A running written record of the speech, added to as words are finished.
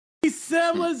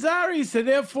Nissim Lazari. So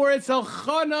therefore, it's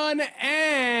Elchanan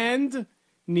and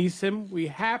Nissim.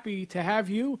 We're happy to have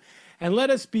you. And let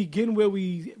us begin where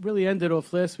we really ended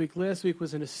off last week. Last week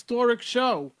was an historic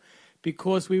show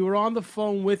because we were on the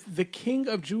phone with the king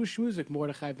of Jewish music,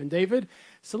 Mordechai ben David.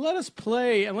 So let us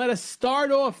play and let us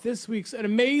start off this week's an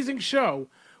amazing show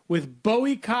with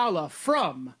Yoely Kar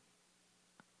from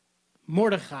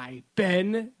Mordechai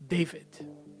ben David.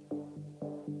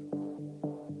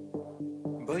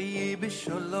 Boy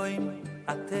bisholoim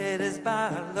ateres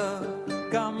balo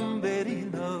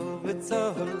gamberino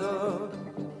vitzolo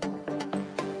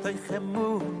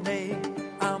toichemune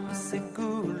am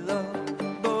segulo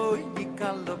boy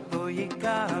kalo boy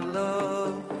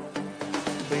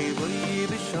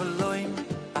bisholoim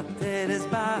ateres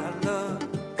balo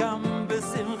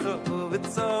gambesimcho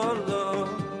vitzolo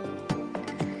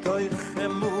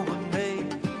toichemune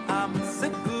am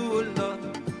segulo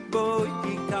boy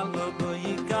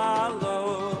kalo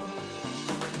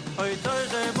Oy toy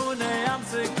gemune am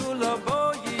sekulo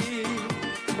boy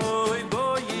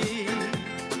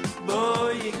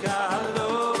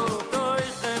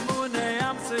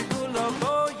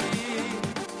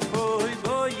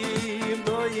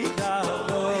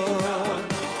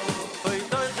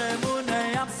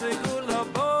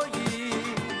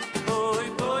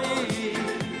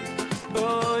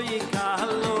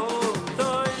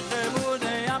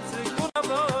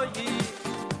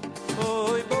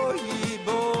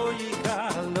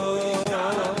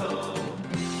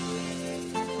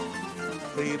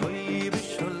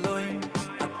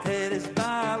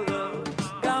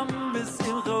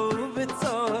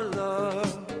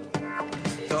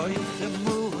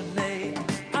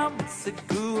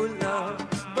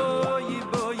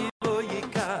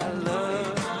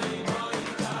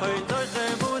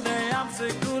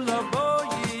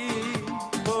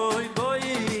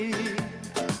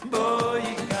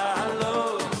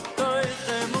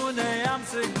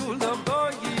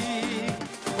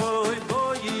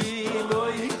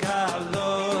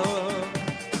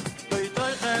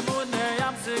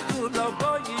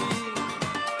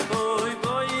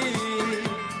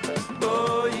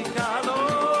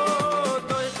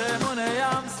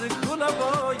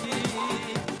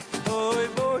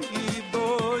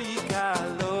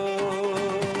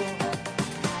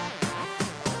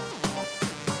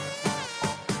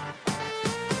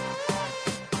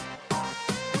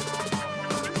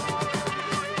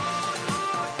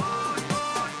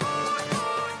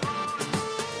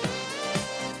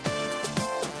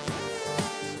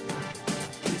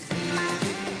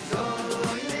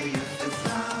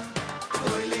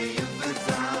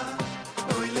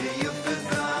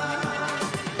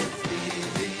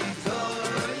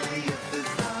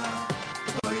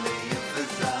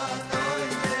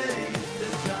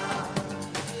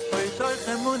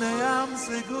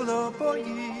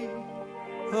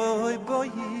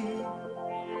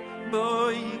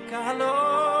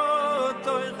kalo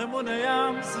toy gemune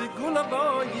am sekulo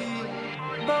boy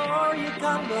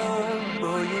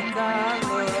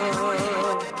kalo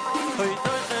oy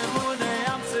toy gemune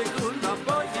am sekulo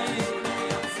boy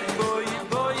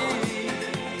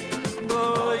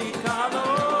kalo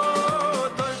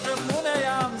toy gemune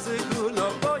am sekulo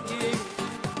boy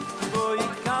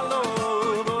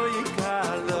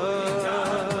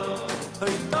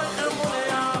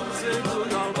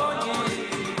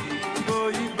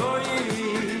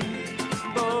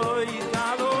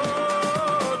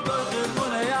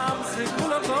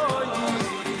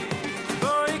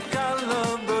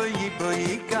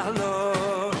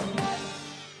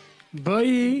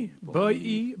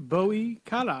Yoely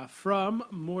Kar from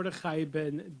Mordechai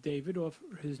ben David off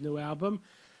his new album.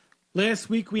 Last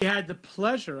week we had the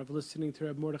pleasure of listening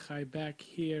to Mordechai back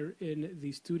here in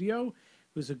the studio.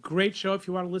 It was a great show. If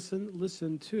you want to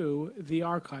listen to the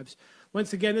archives.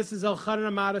 Once again, this is Elchanan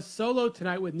Amada solo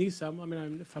tonight with Nissim. I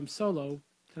mean, if I'm solo,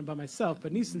 I'm by myself,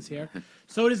 but Nissim's here.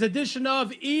 So it is edition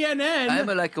of ENN. I'm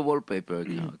like a wallpaper.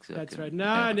 No, exactly. That's right. No,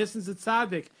 Nissim's a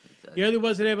tzaddik. Yoely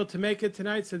wasn't able to make it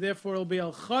tonight, so therefore it'll be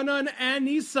Elchanan and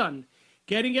Nissan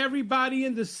getting everybody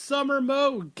into summer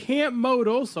mode, camp mode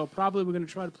also. Probably we're going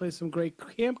to try to play some great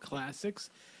camp classics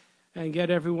and get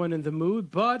everyone in the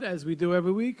mood. But as we do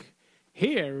every week,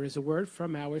 here is a word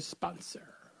from our sponsor.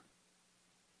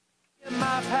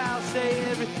 My pal say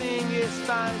everything is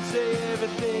fine, say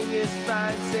everything is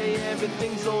fine, say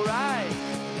everything's alright.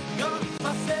 Got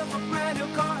myself a brand new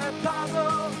car at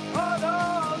Plaza,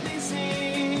 all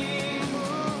leasing.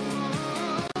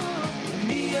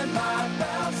 Me and my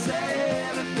pal say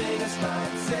everything is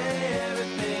fine, say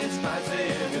everything is fine, say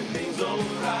everything's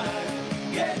alright.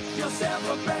 Get yourself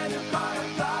a brand new car at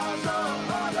Plaza,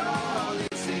 all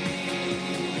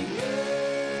leasing. Yeah.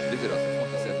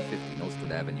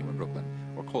 Avenue in Brooklyn,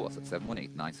 or call us at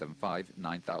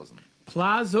 718-975-9000.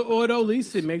 Plaza Auto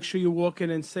Leasing. Make sure you walk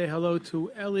in and say hello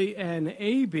to Ellie and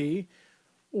AB.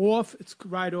 It's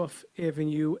right off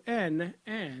Avenue N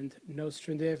and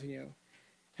Nostrand Avenue.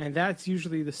 And that's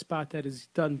usually the spot that is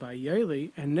done by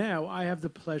Yoely. And now I have the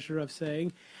pleasure of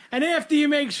saying, and after you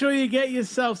make sure you get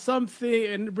yourself something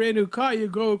in a brand new car, you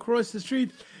go across the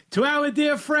street to our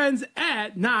dear friends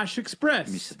at Nash Express.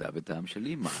 מסעדה בטעם של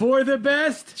אמא. For the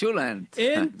best צ'ולנט.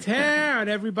 in town.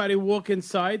 Everybody walk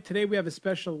inside. Today we have a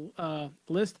special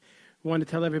list. We want to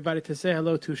tell everybody to say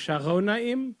hello to Sharon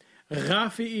Naim,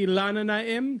 Rafi Ilana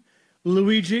Naim,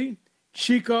 Luigi,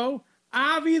 Chico,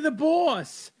 Avi the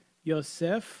Boss,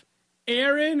 Yosef,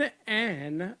 Aaron,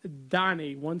 and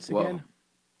Donnie. Once again,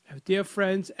 our dear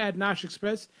friends at Nash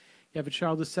Express. You have a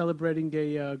child who's celebrating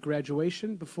a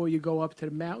graduation before you go up to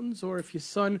the mountains, or if your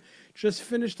son just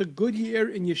finished a good year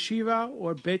in Yeshiva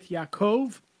or Bet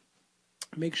Yaakov,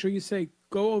 make sure you say,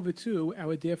 go over to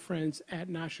our dear friends at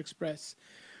Nash Express.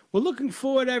 We're looking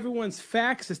forward to everyone's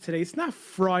faxes today. It's not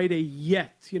Friday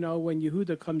yet, you know, when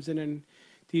Yehuda comes in and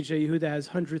DJ Yehuda has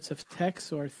hundreds of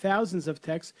texts or thousands of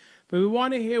texts, but we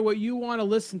want to hear what you want to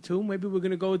listen to. Maybe we're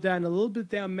going to go down a little bit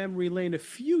down memory lane a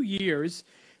few years,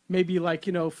 maybe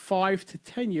 5 to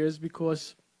 10 years,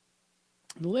 because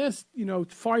in the last,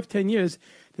 5-10 years,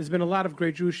 there's been a lot of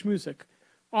great Jewish music.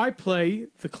 I play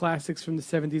the classics from the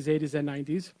 70s, 80s, and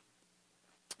 90s,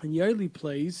 and Yoely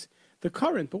plays the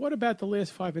current. But what about the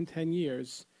last 5 and 10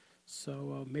 years?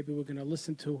 So maybe we're going to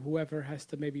listen to whoever has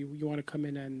to, maybe you want to come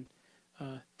in and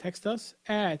text us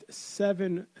at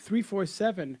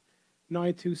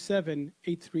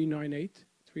 347-927-8398,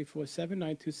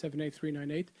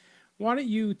 347-927-8398. Why don't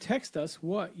you text us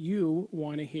what you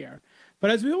want to hear? But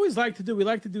as we always like to do, we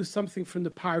like to do something from the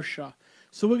Parsha.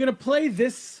 So we're going to play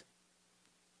this.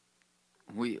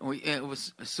 We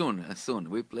was soon.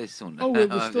 We play soon. Oh,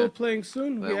 we're still playing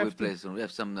soon? We play soon. We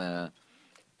have some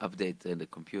update in the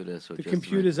computer. So the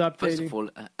computer's updating. First of all,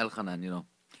 Elchanan,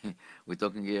 we're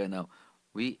talking here now.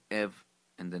 We have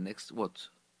in the next,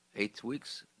 8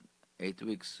 weeks? 8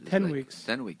 weeks. 10 weeks.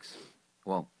 10 weeks.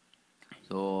 Wow.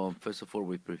 So first of all,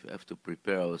 we have to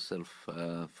prepare ourselves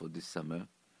for this summer.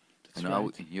 That's and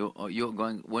right. You're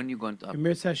going. When you going to up?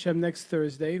 Mir Hashem next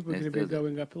Thursday. We're going to be Thursday.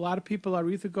 going up. A lot of people are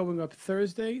either going up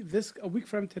Thursday, a week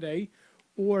from today,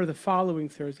 or the following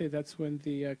Thursday. That's when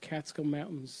the Catskill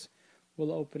Mountains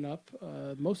will open up.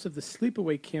 Most of the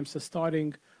sleepaway camps are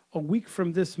starting a week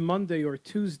from this Monday or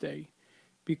Tuesday,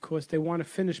 because they want to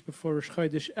finish before Rosh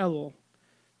Chodesh Elul.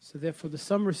 So therefore, the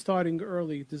summer's starting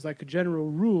early. There's like a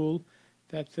general rule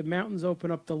that the mountains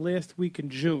open up the last week in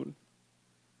June.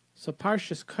 So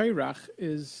Parshas Kairach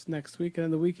is next week, and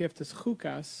then the week after is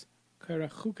Chukas,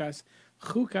 Kairach Chukas.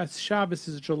 Chukas Shabbos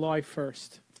is July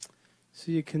 1st.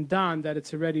 So you can don that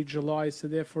it's already July, so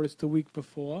therefore it's the week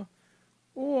before.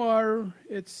 Or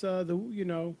it's, either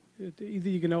you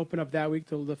can open up that week,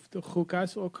 the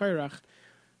Chukas, or Kairach.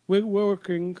 We're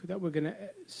working that we're going to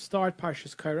start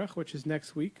Parshas Kairach, which is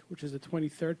next week, which is the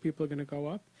 23rd. People are going to go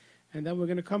up. And then we're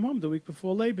going to come home the week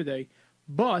before Labor Day.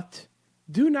 But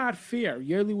do not fear.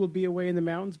 Yoely will be away in the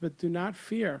mountains, but do not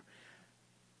fear.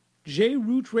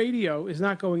 JRoot Radio is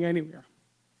not going anywhere.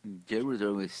 JRoot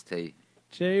will stay.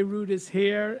 JRoot is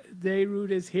here.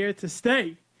 JRoot is here to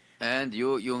stay. And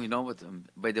you know what?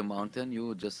 By the mountain,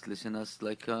 you just listen us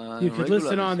like you could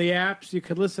listen on the apps. You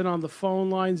could listen on the phone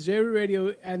lines. JRoot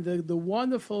Radio and the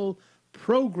wonderful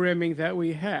programming that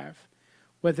we have,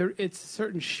 whether it's a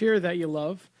certain shir that you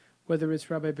love, whether it's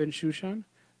Rabbi Ben Shushan,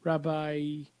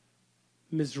 Rabbi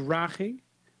Mizrahi,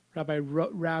 Rabbi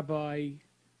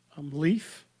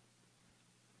Leaf,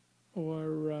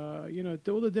 or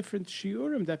all the different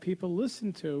shiurim that people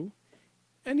listen to.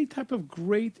 Any type of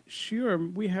great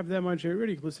shiurim, we have them on JRoot.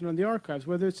 You can listen on the archives,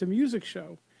 whether it's a music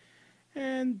show,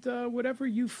 and whatever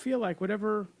you feel like,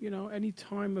 whatever any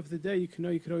time of the day you can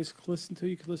always listen to.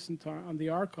 You can listen to on the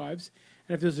archives,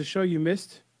 and if there's a show you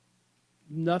missed,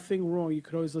 nothing wrong. You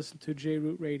could always listen to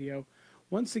JRoot Radio.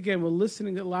 Once again, we're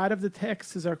listening. A lot of the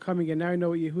texts are coming in. Now I know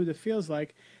what Yehuda feels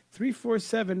like.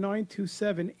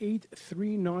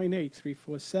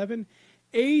 347-927-8398.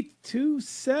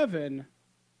 347-827-93.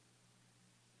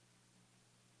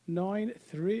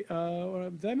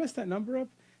 Did I mess that number up?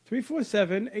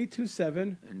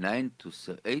 347-827.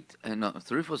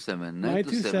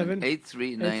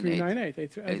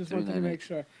 347-927-8398. I just wanted to make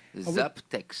sure. Zap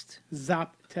text.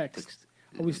 Zap text.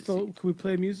 Are we still? Can we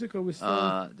play music? Or are we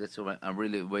still? That's all right. I'm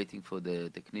really waiting for the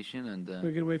technician, and we're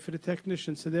going to wait for the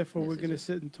technician. So therefore, we're going to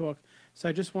sit and talk. So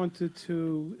I just wanted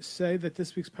to say that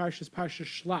this week's parsha is Parsha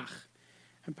Shlach,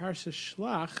 and Parsha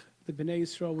Shlach, the Bnei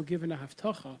Yisrael were given a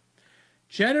haftacha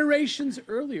Generations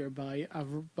earlier, by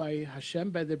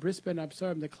Hashem, by the Bris Ben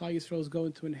Absarim, the Klal Yisrael is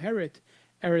going to inherit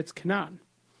Eretz Canaan.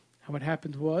 And what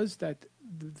happened was that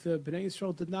the Bnei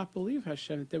Yisrael did not believe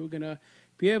Hashem, that they were going to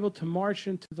be able to march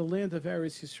into the land of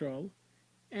Eretz Yisrael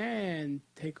and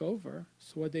take over.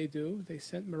 So what they do, they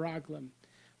sent Meraglim.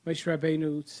 Moshe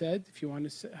Rabbeinu said, if you want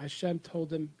to, Hashem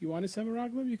told him, you want to send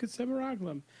Meraglim? You could send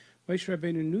Meraglim. Moshe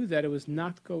Rabbeinu knew that it was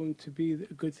not going to be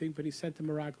a good thing, but he sent the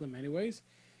Meraglim anyways.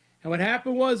 And what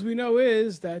happened was, we know,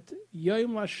 is that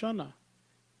Yom Lashana,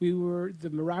 the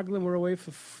Meraglim were away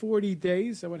for 40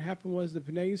 days, and what happened was the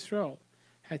Bnei Yisrael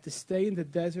had to stay in the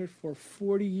desert for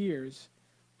 40 years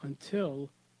until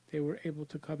they were able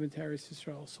to come into Eretz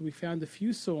Yisrael. So we found a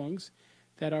few songs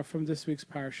that are from this week's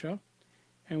Parsha,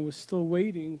 and we're still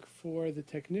waiting for the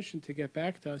technician to get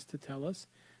back to us to tell us.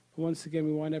 But once again,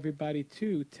 we want everybody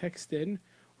to text in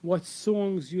what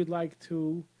songs you'd like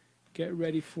to get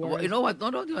ready for. Well, you know what? No,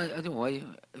 I don't know why.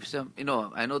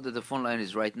 I know that the phone line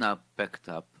is right now packed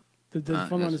up. The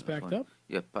phone line is backed up?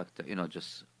 Yeah, packed up.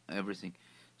 Just everything.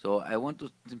 So I want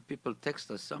people text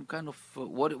us some kind of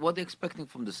what they're expecting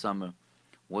from the summer.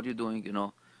 What are you doing?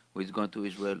 Who's going to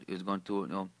Israel? Who's going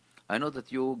to I know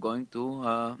that you're going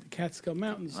to Catskill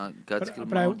Mountains. Catskill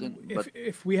Mountain.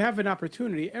 If we have an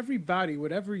opportunity, everybody,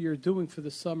 whatever you're doing for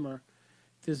the summer,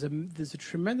 there's a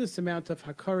tremendous amount of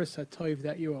hakaras hatov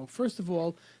that you owe. First of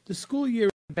all, the school year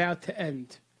is about to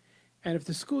end. And if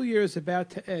the school year is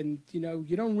about to end,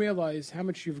 you don't realize how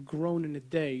much you've grown in a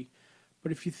day.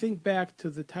 But if you think back to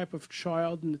the type of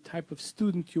child and the type of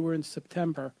student you were in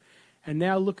September, and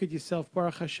now look at yourself,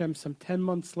 Baruch Hashem, some 10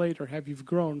 months later, have you've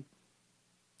grown.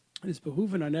 It is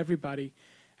behooving on everybody,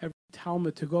 every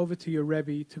Talmud, to go over to your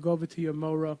Rebbe, to go over to your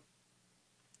Morah,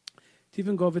 to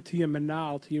even go over to your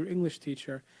Manal, to your English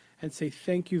teacher, and say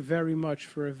thank you very much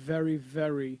for a very,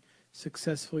 very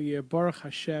successful year. Baruch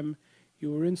Hashem,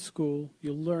 you were in school,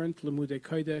 you learned Limudei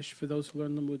Kodesh, for those who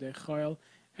learn Limudei Chayil,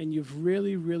 and you've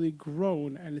really, really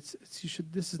grown. And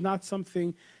this is not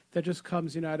something that just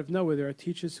comes out of nowhere. There are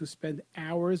teachers who spend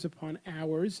hours upon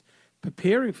hours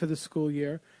preparing for the school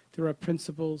year. There are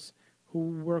principals who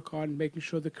work on making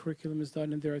sure the curriculum is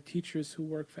done, and there are teachers who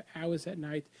work for hours at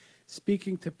night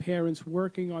speaking to parents,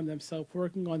 working on themselves,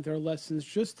 working on their lessons,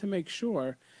 just to make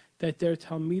sure that their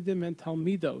Talmidim and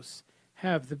Talmidos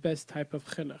have the best type of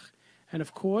chinuch. And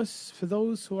of course, for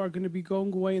those who are going to be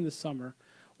going away in the summer,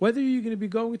 whether you're going to be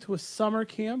going to a summer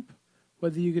camp,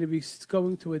 whether you're going to be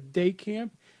going to a day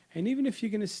camp, and even if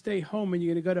you're going to stay home and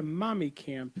you're going to go to mommy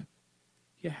camp,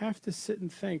 you have to sit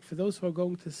and think. For those who are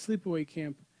going to sleepaway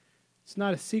camp, it's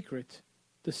not a secret.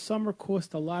 The summer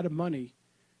costs a lot of money.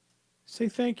 Say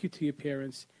thank you to your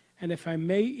parents. And if I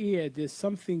may add, there's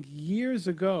something years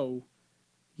ago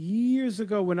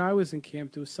when I was in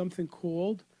camp, there was something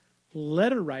called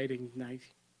letter writing night.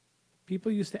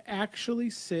 People used to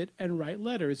actually sit and write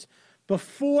letters.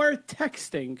 Before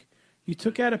texting, you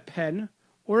took out a pen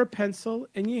or a pencil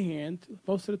in your hand.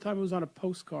 Most of the time it was on a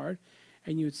postcard.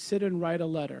 And you would sit and write a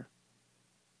letter.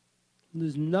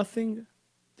 There's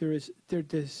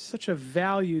such a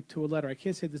value to a letter. I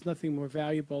can't say there's nothing more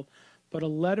valuable, but a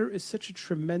letter is such a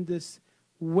tremendous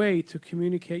way to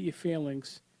communicate your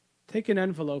feelings. Take an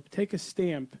envelope, take a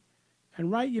stamp, and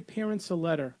write your parents a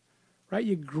letter. Write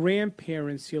your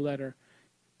grandparents your letter.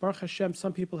 Baruch Hashem,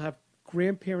 some people have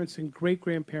grandparents and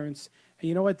great-grandparents, and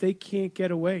you know what? They can't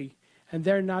get away. And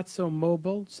they're not so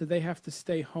mobile, so they have to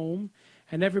stay home.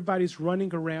 And everybody's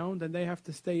running around, and they have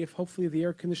to stay if hopefully the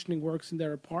air conditioning works in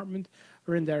their apartment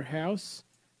or in their house.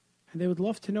 And they would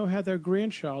love to know how their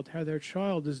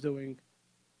child is doing.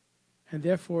 And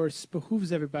therefore, it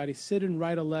behooves everybody, sit and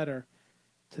write a letter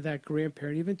to that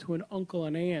grandparent, even to an uncle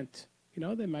and aunt.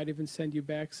 They might even send you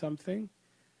back something.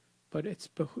 But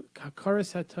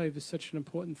hakaras hatov is such an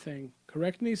important thing.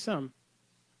 Correct, Nisam?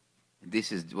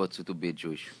 This is what's to be a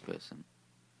Jewish person.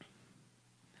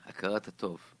 Hakarat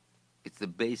hatov. It's the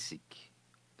basic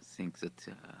things that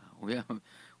we are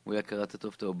hakarat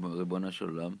hatov to Ribono Shel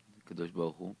Olam, Kadosh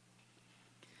Baruch Hu.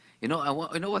 You know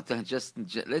what?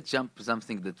 Let's jump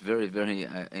something that's very, very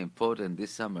important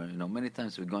this summer. Many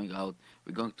times we're going out,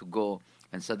 we're going to go,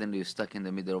 and suddenly you're stuck in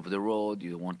the middle of the road.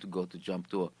 You want to go to jump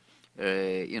to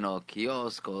a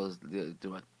kiosk or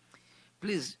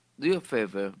please do you a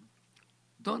favor.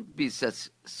 Don't be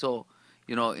so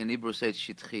in Hebrew say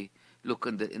shitchi. Look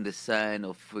in the sign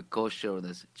of kosher.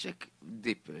 Check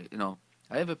deep.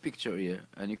 I have a picture here,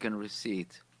 and you can see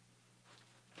it.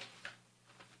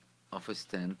 Of a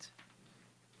stand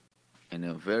in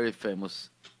a very famous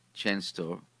chain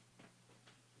store,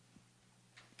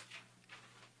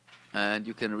 and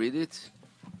you can read it.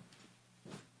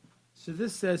 So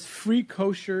this says free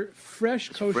kosher,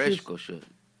 fresh It's kosher,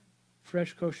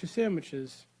 fresh kosher.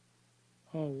 Sandwiches.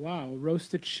 Oh wow!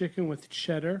 Roasted chicken with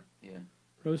cheddar. Yeah.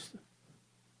 Roast.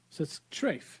 So it's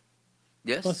treif.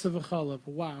 Yes. Plus of a challah.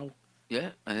 Wow.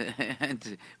 Yeah.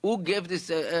 And who gave this?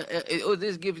 Who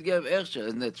this gift gave Ersha?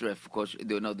 Isn't that ref kosher?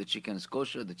 Do you know the chicken is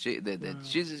kosher? The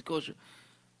cheese is kosher.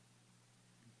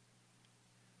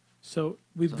 So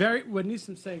what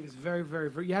Nisim's saying is very, very,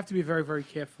 very. You have to be very, very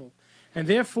careful, and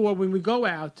therefore, when we go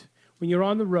out, when you're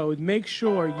on the road, make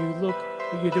sure you look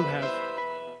what you do have.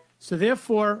 So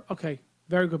therefore, okay,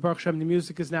 very good, Baruch Hashem. The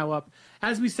music is now up.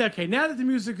 As we said, okay, now that the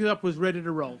music is up, was ready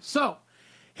to roll. So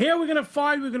here we're gonna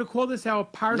call this our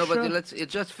parsha. No, but let's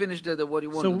just finish what you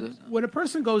want So to do. when a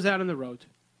person goes out on the road,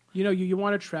 you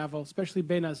want to travel, especially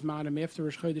Bein Azmanim, after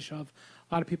Rosh Chodesh Av,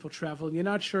 a lot of people travel, and you're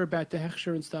not sure about the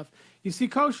hechsher and stuff. You see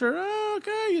kosher,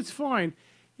 okay, it's fine.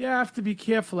 You have to be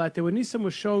careful out there. When Nisam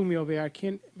was showing me over here,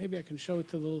 maybe I can show it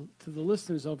to the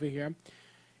listeners over here.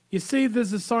 You see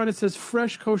there's a sign that says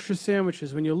fresh kosher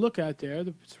sandwiches. When you look out there,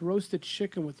 it's roasted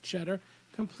chicken with cheddar,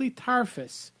 complete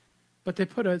tarfis. But they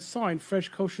put a sign, fresh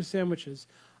kosher sandwiches.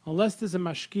 Unless there's a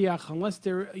mashkiach, unless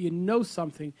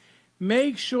something,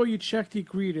 make sure you check the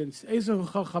ingredients.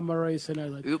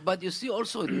 But you see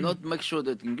also, not make sure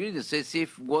that ingredients, see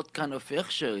what kind of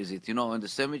hechsher is it. In the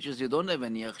sandwiches you don't have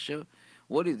any hechsher.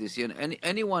 What is this?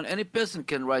 Any person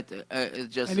can write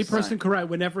just any a sign. person can write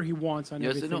whenever he wants on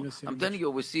Yes, everything. I'm telling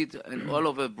you, we see it all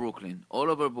over Brooklyn.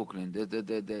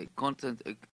 The content,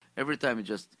 every time it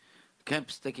just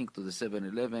keeps sticking to the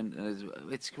 7-Eleven.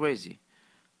 It's crazy.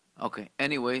 Okay,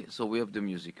 anyway, so we have the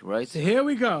music, right? So here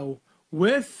we go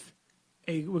with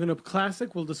we're going to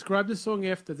classic. We'll describe the song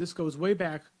after. This goes way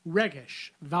back.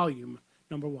 Regesh, volume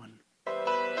number 1.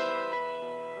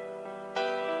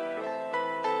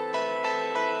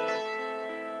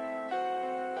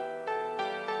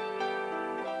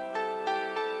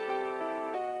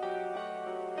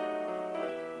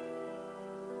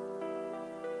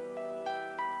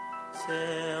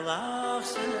 Selach,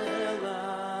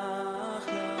 selach,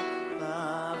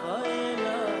 lavoy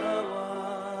lo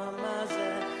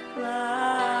mazeh,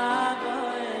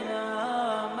 lavoy lo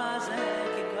mazeh,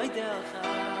 ki goydel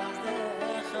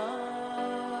chazdecha.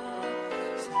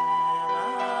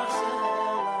 Selach,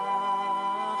 selach,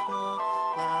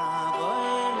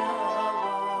 lavoy lo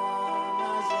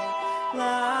mazeh,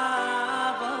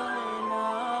 lavoy lo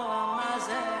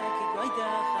mazeh, ki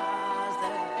goydel chazdecha.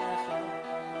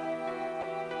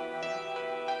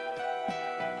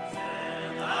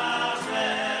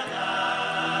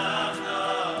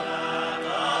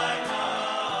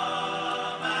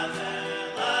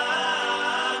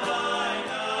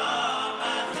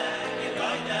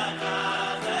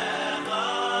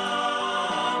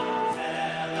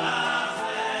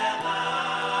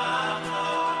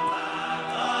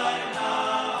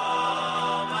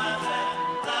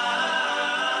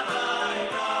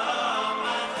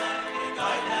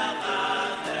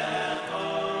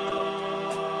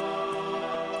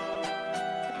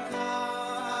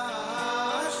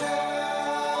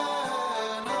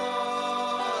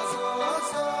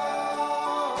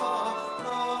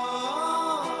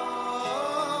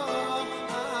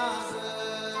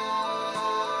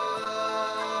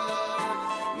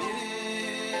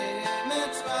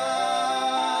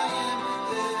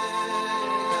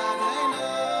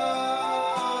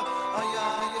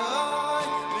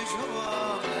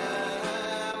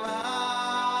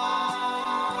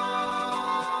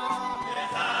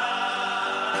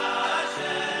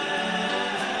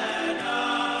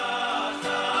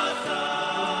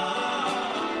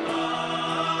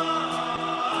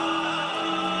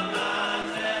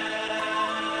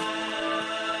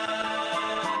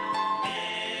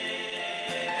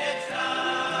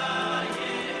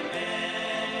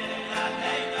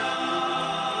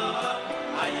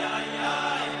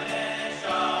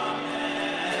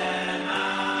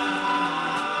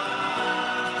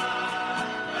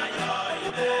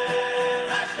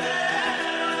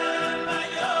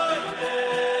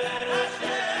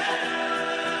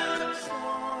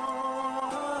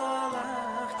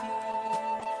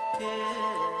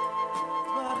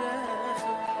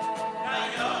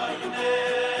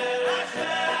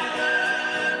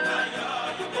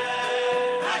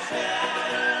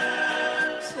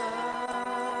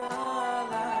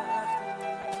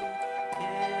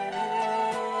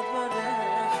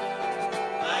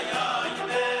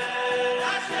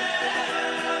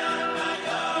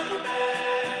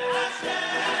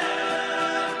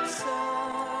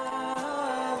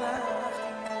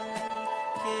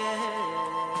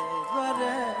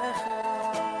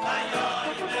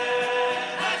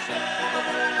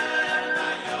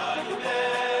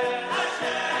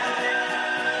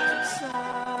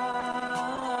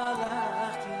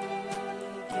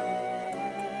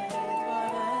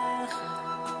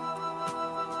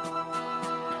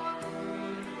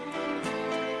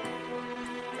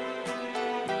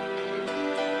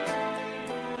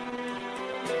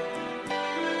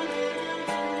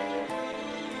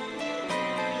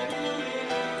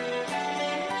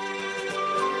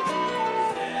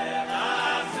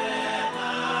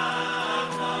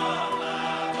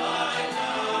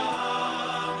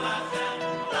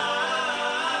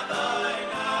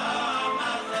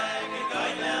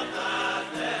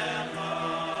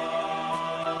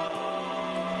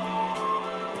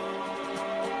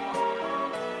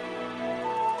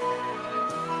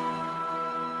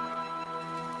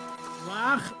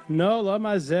 Ach no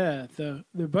lamazeh. The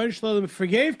Rebbeinu Shalom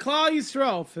forgave Klal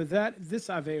Yisrael for this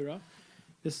avera.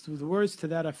 The words to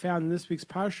that are found in this week's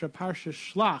Parsha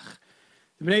Shlach.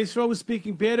 The Bnei Yisrael was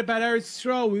speaking bad about Eretz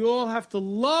Yisrael. We all have to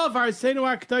love our Seinu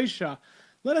HaKadoshah.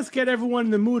 Let us get everyone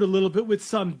in the mood a little bit with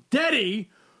some Dedi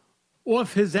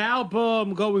off his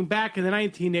album going back in the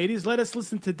 1980s. Let us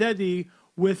listen to Dedi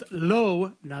with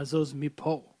Lo Nazos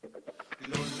Mipo.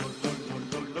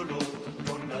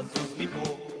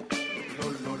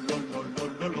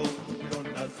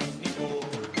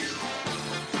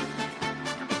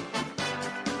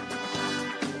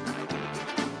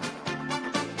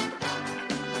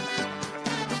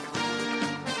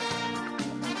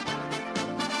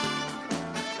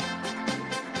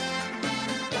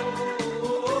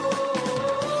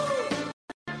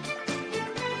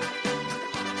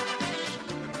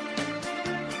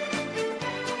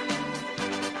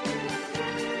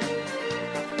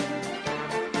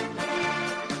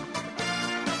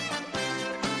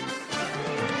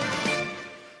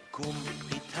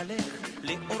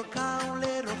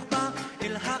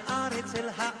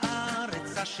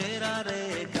 אשר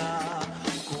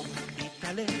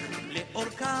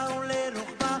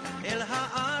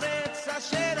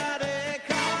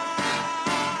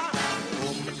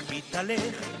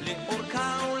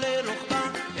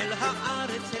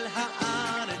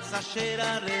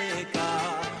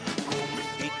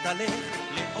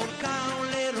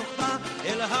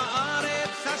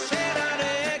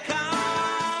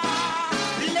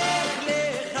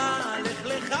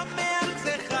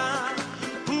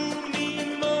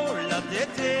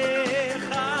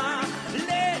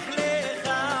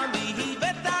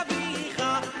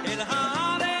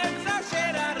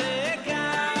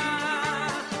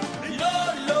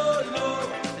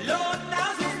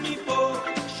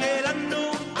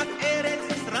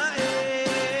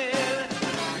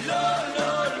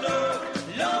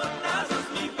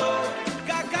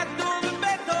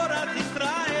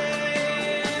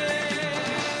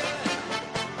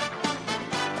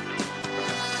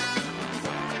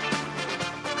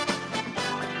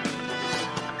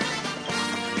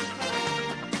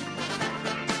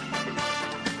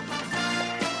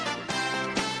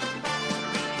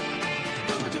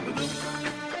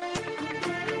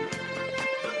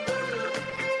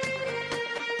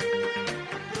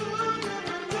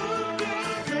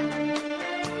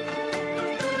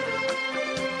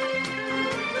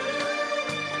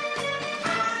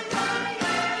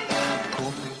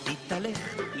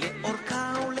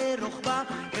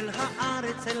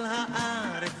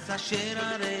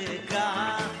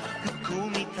הרקע,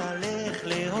 קום מתהלך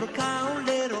לאורכה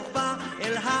ולרוחבה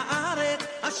אל הארץ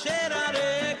אשר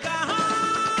הרקע.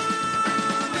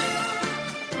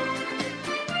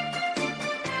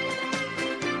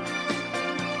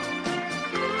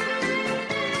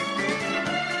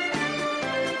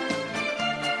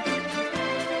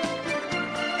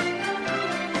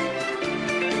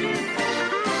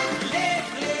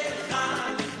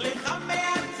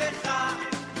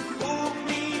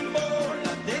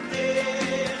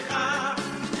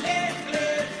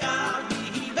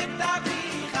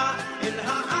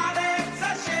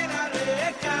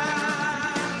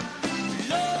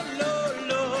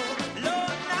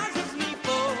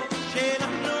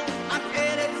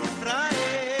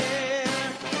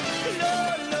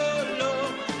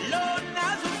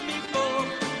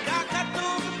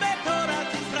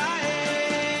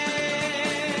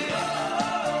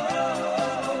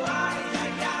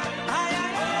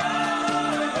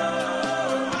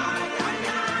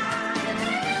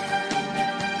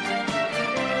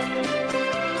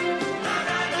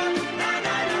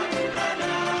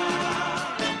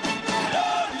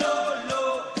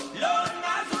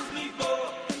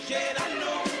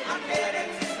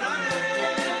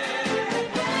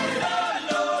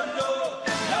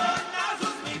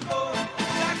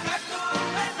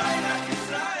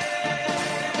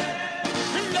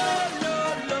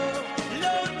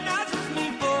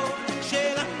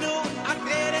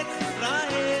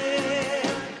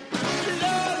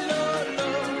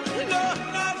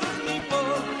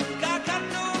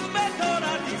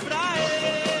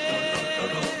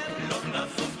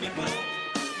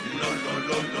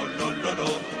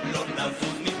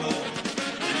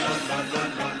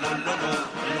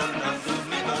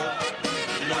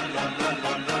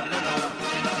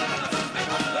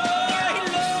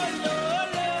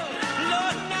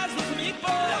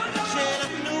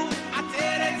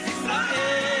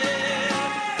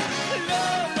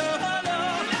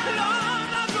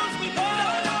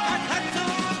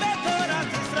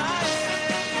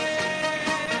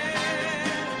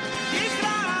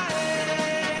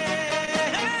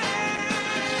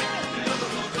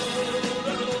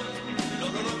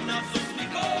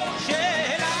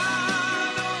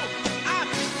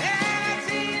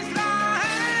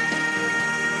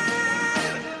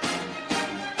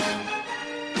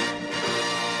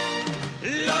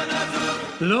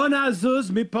 Lo nazuz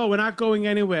mipo. We're not going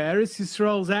anywhere. Eretz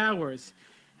Yisrael's ours.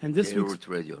 And this week's JRoot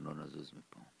Radio, no nazuz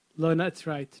mipo. Lo, that's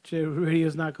right. JRoot Radio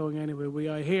is not going anywhere. We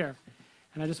are here.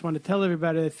 And I just want to tell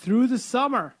everybody that through the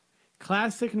summer,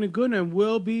 Classic Nagunim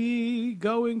will be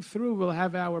going through. We'll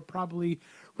have our probably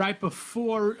right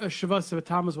before Shavuos of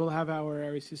Tammuz, we'll have our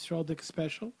Eretz Yisrael Dik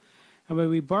special. And when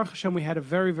we, Baruch Hashem, we had a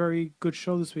very, very good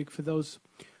show this week for those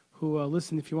who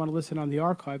listen. If you want to listen on the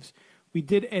archives, we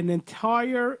did an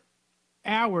entire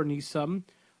hour, Nisam,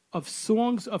 of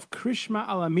songs of Krishma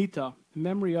Alamita, in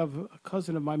memory of a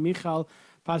cousin of mine, Michal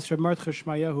Basra Mordcha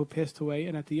Shmaya, who passed away.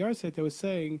 And at the Yarseit, they were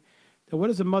saying that what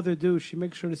does a mother do? She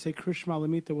makes sure to say Krishma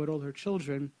Alamita with all her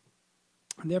children.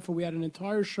 And therefore, we had an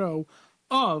entire show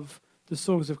of the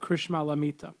songs of Krishma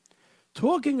Alamita.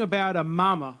 Talking about a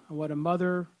mama and what a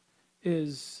mother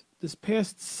is, this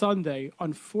past Sunday,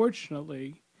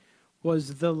 unfortunately,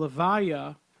 was the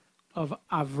Levaya of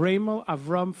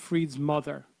Avram Fried's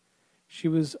mother. She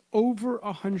was over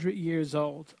 100 years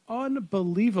old.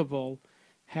 Unbelievable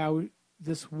how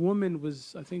this woman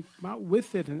was, I think, not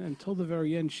with it until the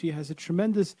very end. She has a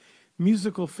tremendous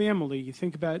musical family. You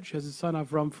think about it, she has a son,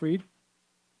 Avram Fried.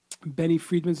 Benny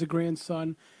Friedman's a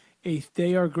grandson. Eighth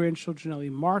Day are grandchildren. Ellie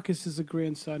Marcus is a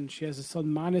grandson. She has a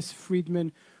son, Manis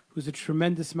Friedman, who's a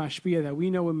tremendous mashpia that we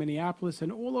know in Minneapolis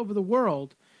and all over the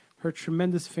world, her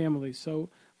tremendous family. So,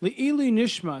 Le'ili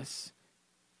Nishmas,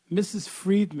 Mrs.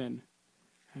 Friedman,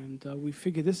 and we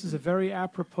figured this is a very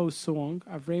apropos song.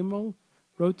 Avremel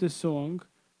wrote this song,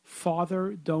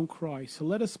 Father, Don't Cry. So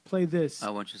let us play this. I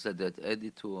want you to say that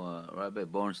Eddie to Rabbi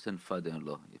Bornstein,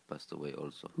 father-in-law. He passed away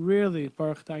also. Really,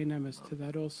 Baruch Dayanemes to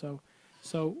that also.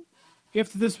 So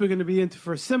after this, we're going to be into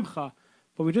for Simcha,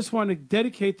 but we just want to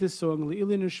dedicate this song,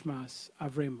 Le'ili Nishmas,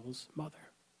 Avremel's mother.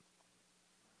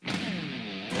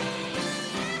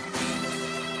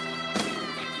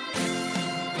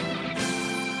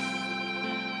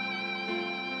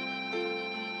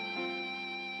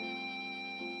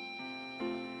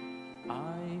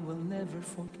 Never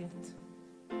forget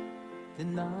the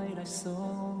night I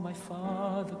saw my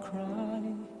father cry.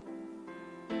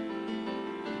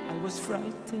 I was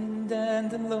frightened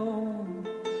and alone,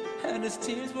 and his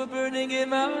tears were burning in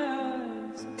my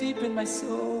eyes, deep in my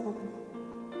soul.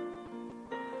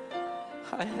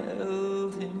 I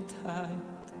held him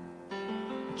tight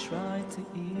and tried to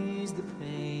ease the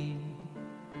pain.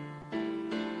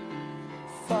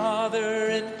 Father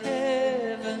in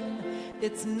heaven,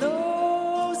 it's no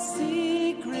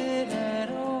secret at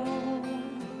all.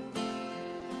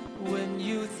 When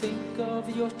you think of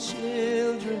your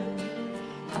children,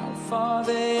 how far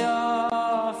they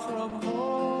are from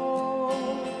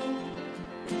home.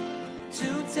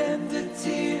 Two tender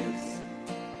tears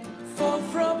fall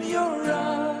from your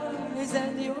eyes,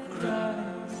 and your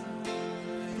cries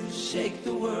shake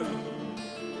the world.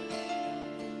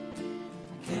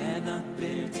 Cannot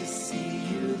bear to see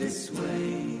you this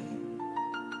way.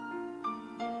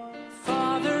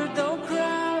 Father, don't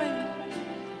cry.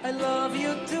 I love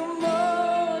you too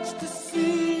much to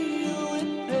see you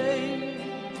in pain.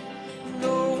 And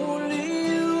only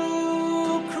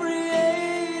you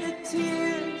created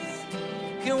tears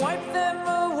can wipe them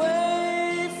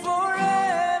away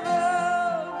forever.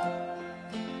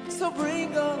 So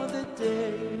bring on the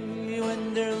day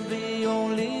when there'll be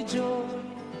only joy.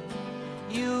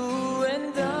 You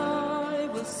and I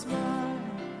will smile.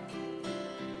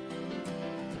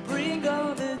 Bring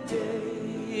on the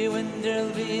day when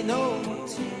there'll be no more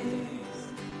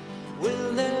tears.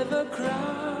 We'll never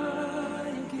cry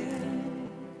again.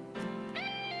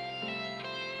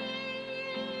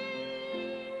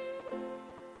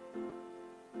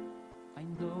 I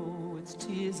know it's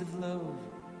tears of love,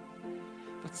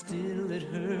 but still it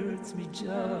hurts me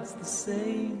just the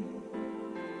same.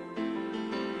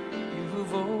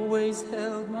 You've always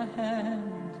held my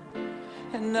hand,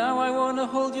 and now I want to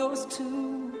hold yours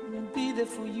too and be there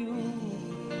for you.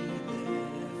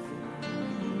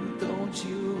 Don't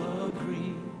you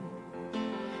agree?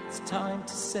 It's time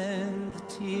to send the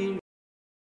tears.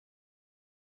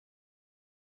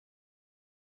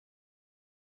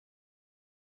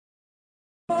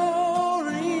 No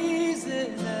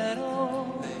reason at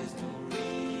all. There's no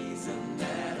reason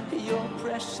at all. Your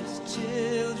precious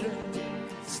children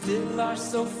still are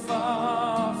so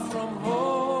far from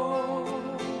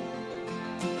home.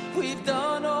 We've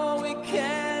done all we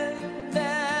can,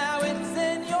 now it's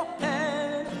in your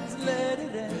hands. Let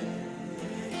it end,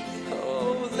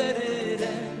 oh let it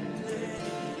end.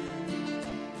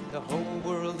 The whole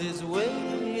world is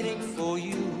waiting for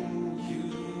you.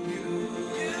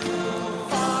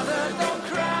 Father, don't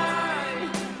cry.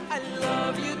 I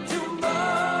love you too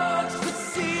much to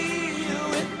see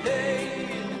you in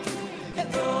pain.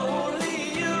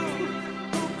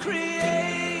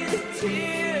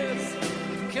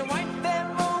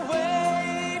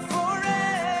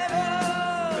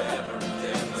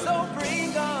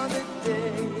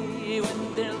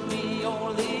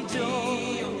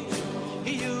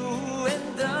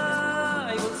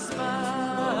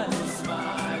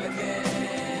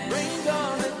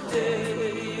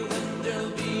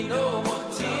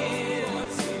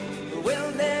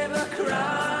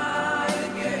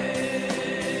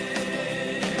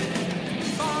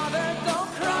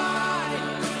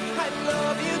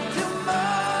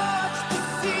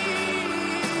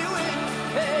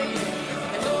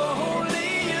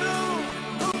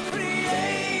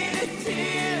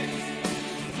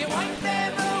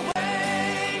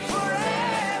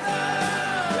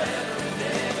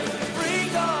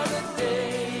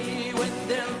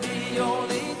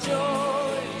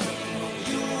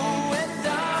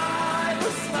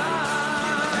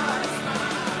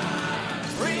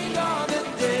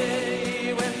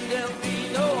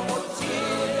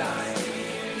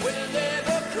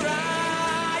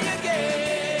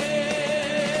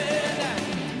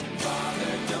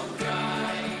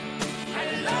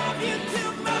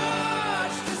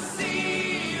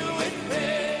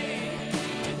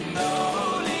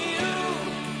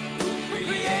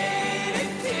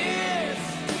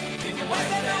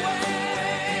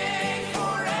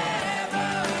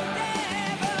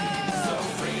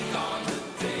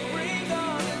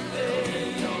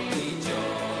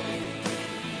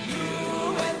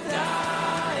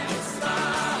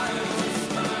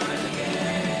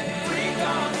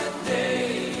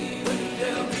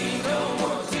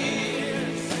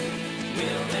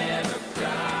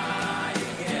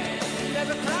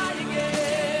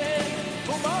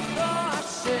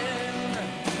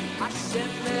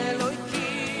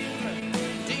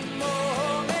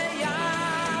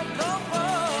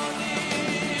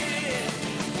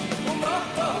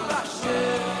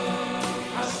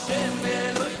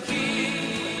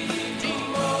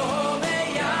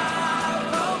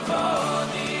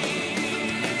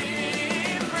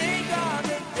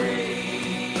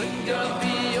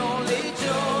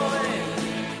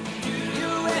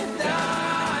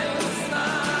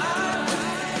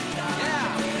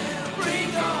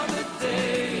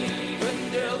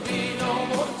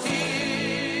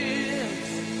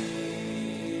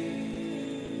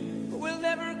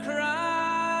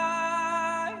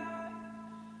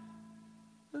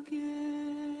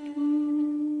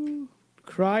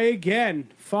 Cry Again.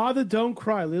 Father, Don't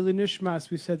Cry. Lili Nishmas.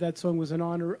 We said that song was in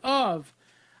honor of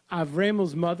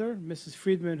Avramel's mother, Mrs.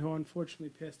 Friedman, who unfortunately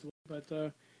passed away.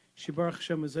 But she Baruch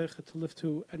Hashem was zeichet to live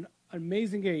to an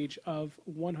amazing age of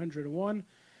 101.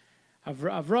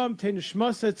 Avram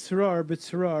Tenishmaset Tzrar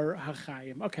B'Tzrar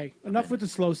Hachayim. Okay, enough with the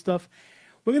slow stuff.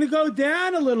 We're going to go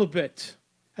down a little bit.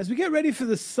 As we get ready for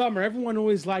the summer, everyone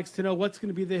always likes to know what's going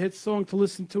to be the hit song to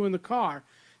listen to in the car.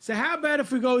 So how about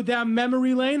if we go down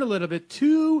memory lane a little bit?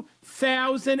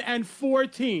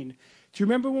 2014. Do you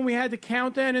remember when we had the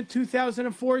countdown in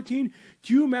 2014?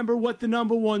 Do you remember what the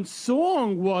number one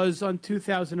song was on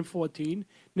 2014?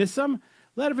 Nissam,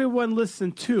 let everyone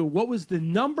listen to what was the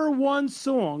number one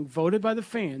song voted by the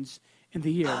fans in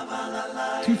the year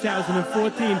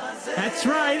 2014. That's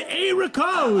right, A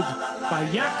Code by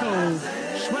Yaakov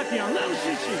Shweki Lil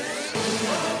Shishi.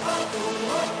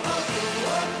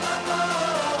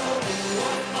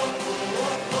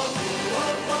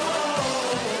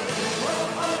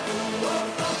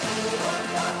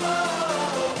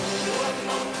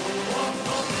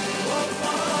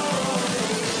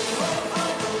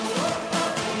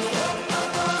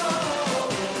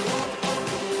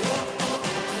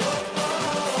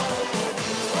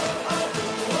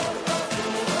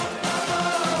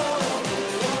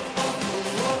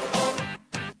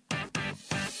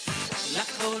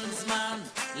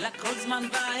 לכל זמן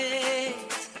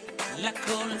בעת,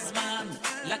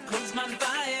 לכל זמן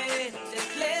בעת,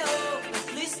 את לאהוב,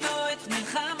 לשנוא את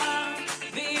מלחמה,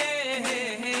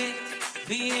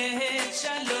 ויהיה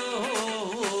שלום.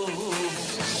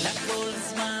 לכל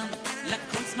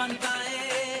זמן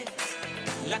בעת,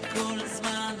 לכל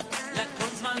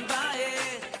זמן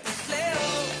בעת, את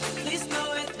לאהוב,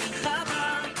 לשנוא את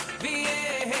מלחמה,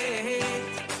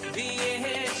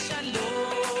 ויהיה שלום.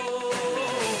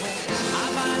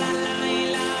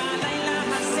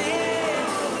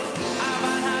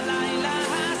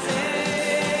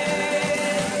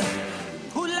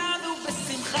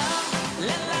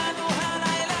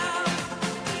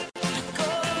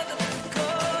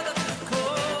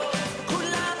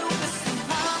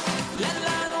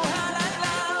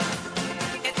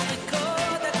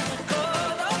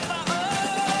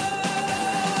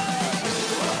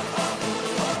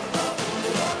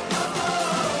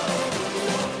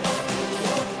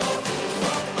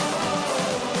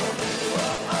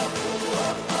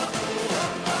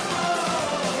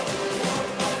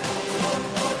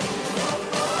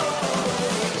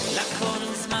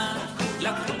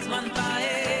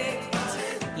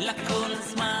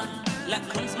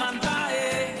 לכל זמן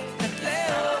בעת, את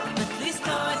לאהוב, את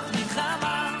לשנוא את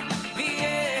מלחמה,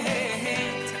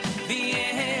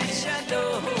 ויהיה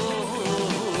שלום.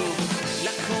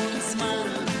 לכל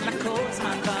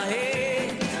זמן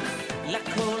בעת,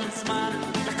 לכל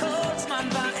זמן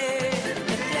בעת,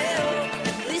 את לאהוב,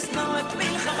 את לשנוא את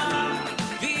מלחמה,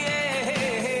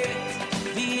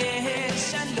 ויהיה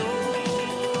שלום.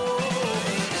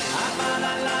 אבל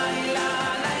הלילה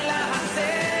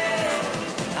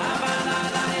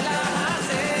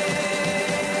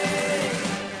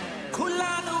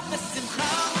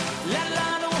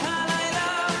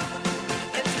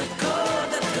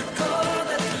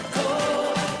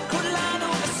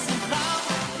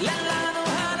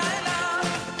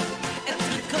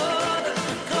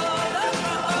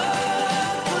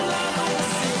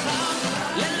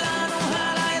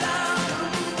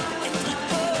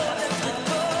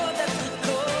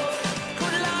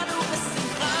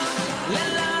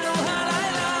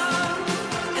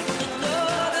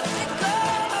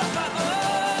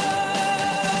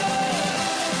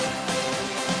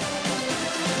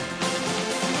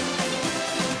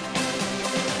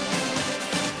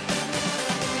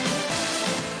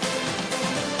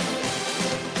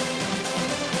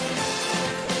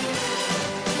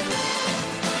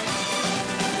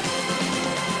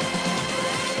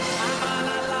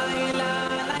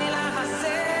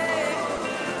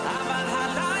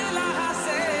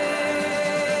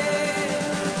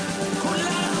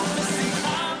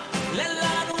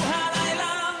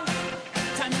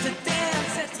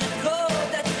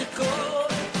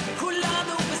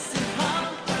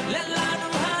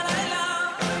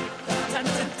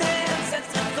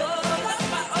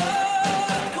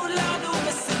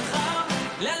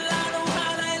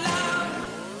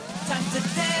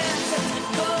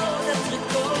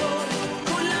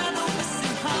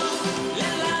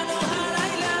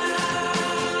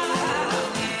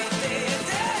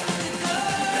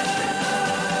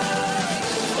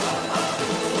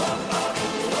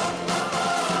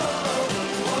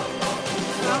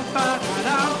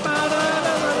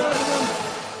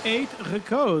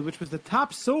Code, which was the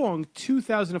top song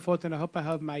 2014. I hope I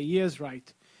have my years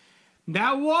right.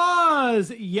 That was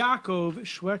Yaakov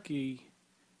Shweki.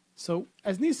 So,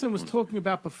 as Nisan was talking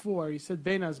about before, he said,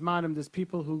 Bein Azmanim, there's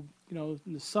people who, in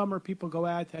the summer, people go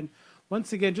out. And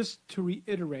once again, just to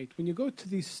reiterate, when you go to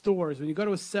these stores, when you go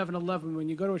to a 7-Eleven, when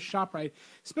you go to a ShopRite,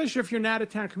 especially if you're in an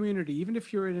out-of-town community, even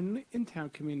if you're in an in-town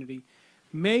community,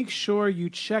 make sure you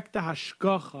check the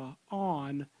hashgacha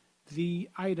on the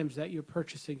items that you're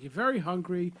purchasing. You're very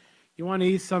hungry. You want to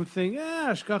eat something.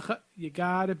 Hashgacha, you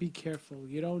got to be careful.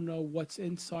 You don't know what's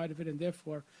inside of it, and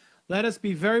therefore, let us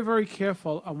be very, very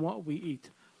careful on what we eat.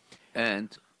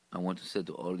 And I want to say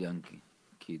to all young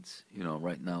kids,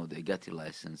 right now they got the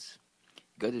license,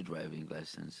 got a driving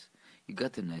license, you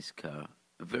got a nice car,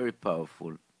 very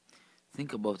powerful.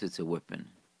 Think about it's a weapon.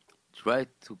 Try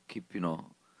to keep,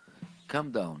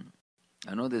 calm down.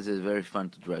 I know this is very fun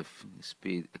to drive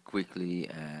speed quickly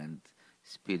and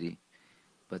speedy,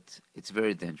 but it's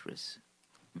very dangerous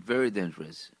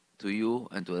to you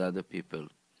and to other people.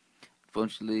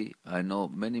 Fortunately, I know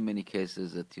many, many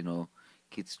cases that,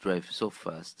 kids drive so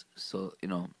fast. So,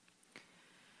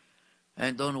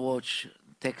 and don't watch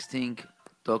texting,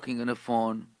 talking on the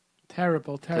phone.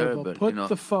 Terrible. Put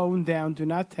the phone down. Do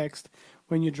not text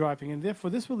when you're driving. And therefore,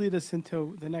 this will lead us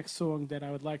into the next song that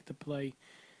I would like to play.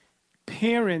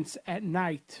 Parents at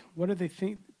night. What do they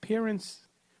think? Parents,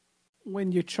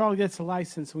 when your child gets a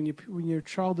license, when your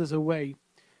child is away,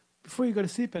 before you go to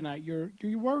sleep at night, you're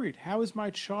worried. How is my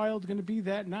child going to be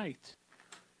that night?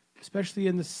 Especially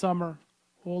in the summer,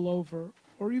 all over,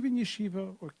 or even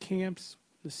yeshiva or camps,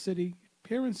 the city.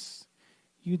 Parents,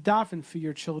 you daven for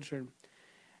your children.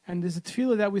 And there's a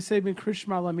tefillah that we say in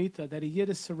Krishma Lamita, that a yid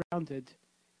is surrounded.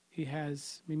 He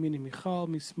has Mimini Michal,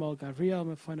 Mismal Gavriel,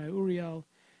 Mefanai Uriel,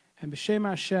 and B'Shem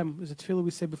Hashem is a tefillah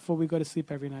we say before we go to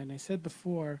sleep every night. And I said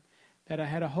before that I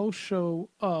had a whole show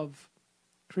of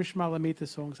Krishma Lamita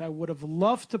songs. I would have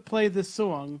loved to play this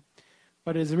song,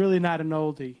 but it's really not an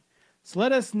oldie. So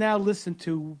let us now listen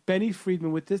to Benny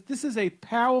Friedman with this. This is a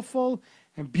powerful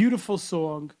and beautiful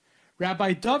song.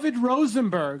 Rabbi David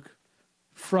Rosenberg,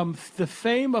 from the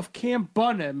fame of Camp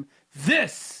Bunim,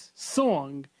 this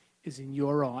song is in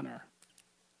your honor.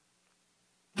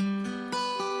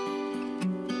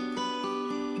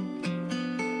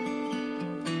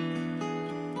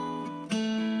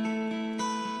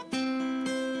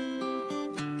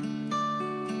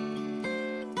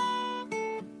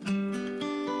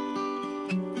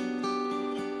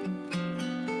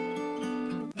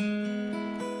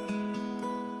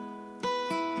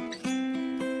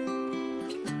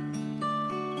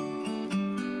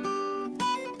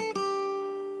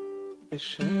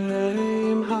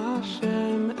 Shem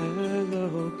Hashem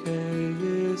Elokei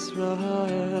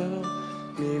Yisrael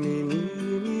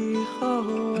Mimini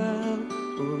Michoel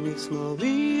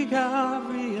Umismoli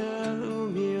Gavriel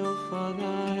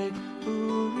Umilfanai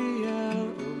Uriel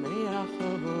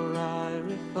Umeachorai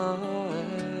Raphael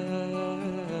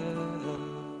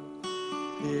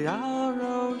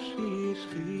Yaroshi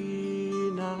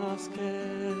Shchinaskel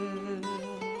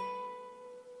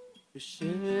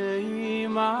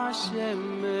B'Shem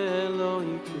Hashem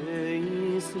Elokei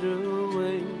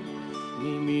Yisrael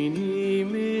Mimini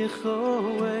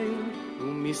Michoel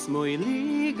Umismoili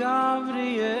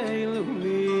Gavriel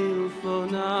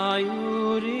Umilfonai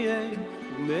Uriel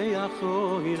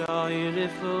Umeachorai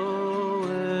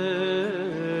Raphael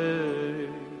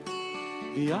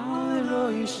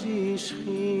Yaroshi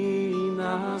Shchinaskel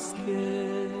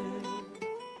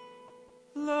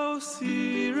Lo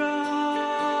sira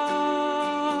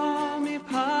mi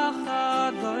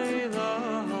pachad loila,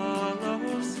 lo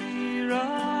sira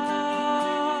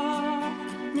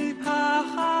mi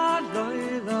pachad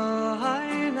loila,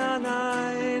 hay na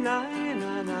nay nay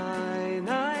na nay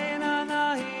nay na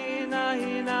nay nay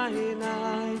nay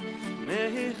nay,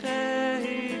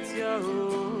 mechet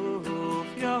Yahuv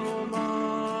Yahoma,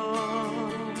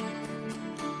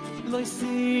 lo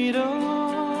sira.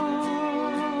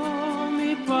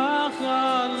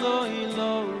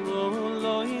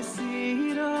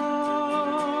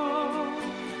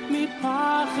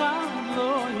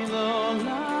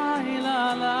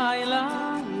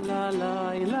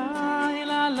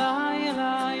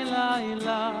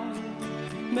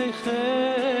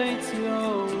 Mechet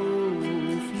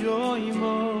Yauf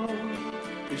Yoimo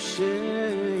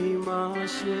B'Shem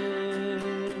Hashem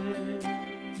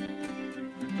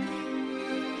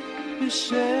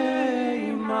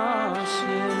B'Shem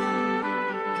Hashem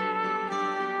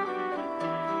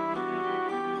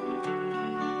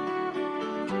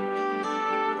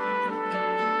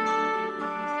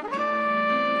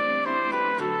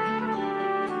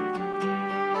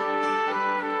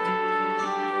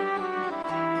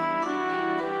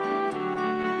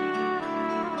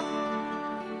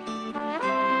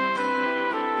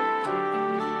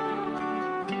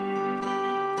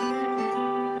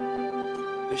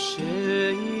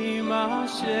B'Shem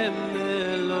Hashem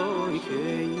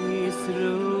Elokei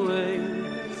Yisroel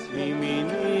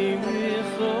Mimini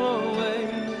Michoel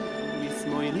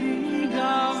Mismoili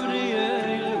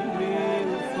Gavriel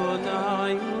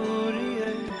Milfonai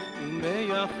Uriel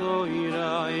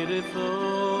Meyachoirai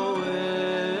Refoel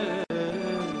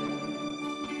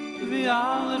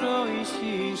V'al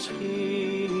Roishi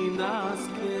Shchinas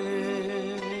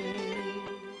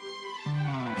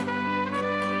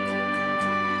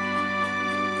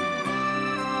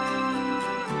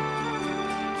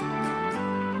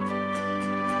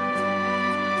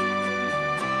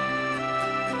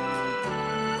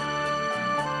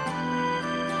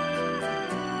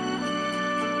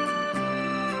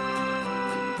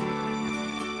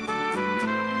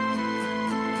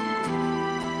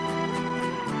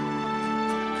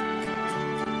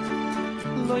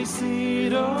Loi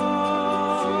siro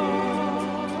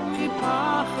I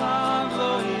pachad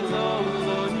loi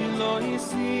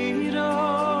siro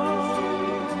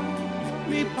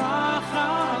Mi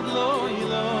pachad loi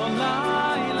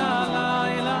lai la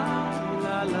lai la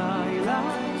la lai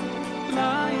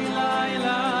lai lai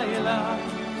lai lai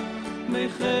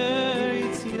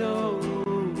Mechetz yof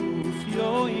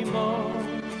yoimo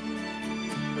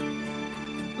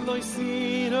Loi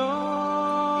siro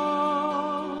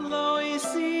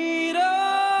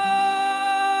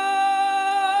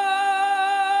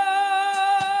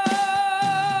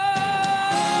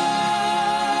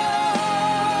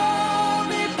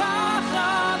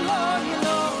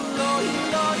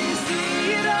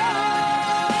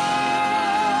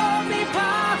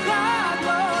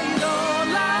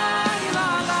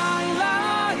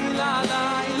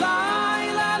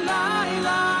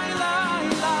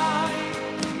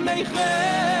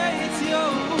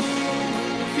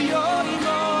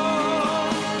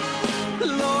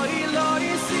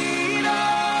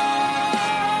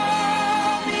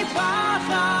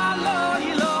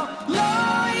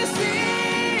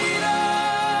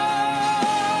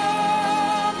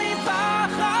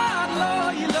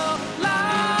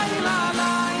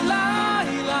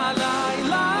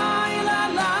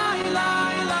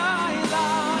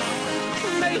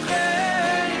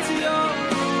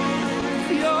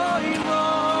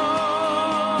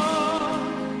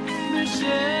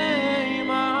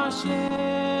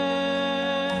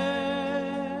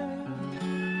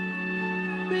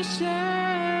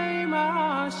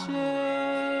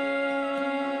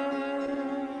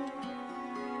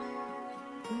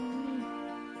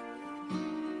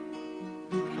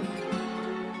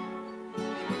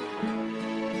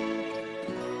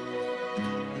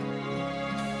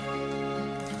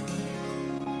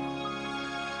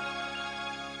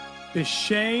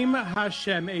B'Shem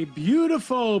Hashem, a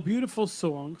beautiful, beautiful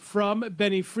song from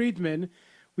Benny Friedman.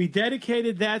 We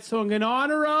dedicated that song in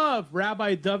honor of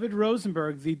Rabbi David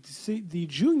Rosenberg, the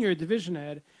junior division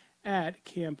head at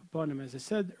Camp Bunim. As I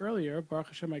said earlier, Baruch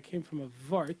Hashem, I came from a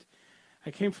Vart.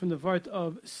 I came from the Vart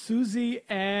of Susie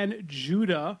and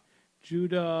Judah,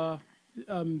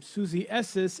 Susie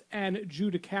Esses and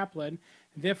Judah Kaplan.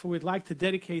 And therefore, we'd like to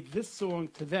dedicate this song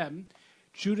to them.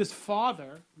 Judah's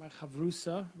father, my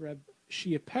chavrusa, Reb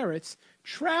Shia Peretz,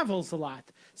 travels a lot.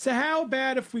 So how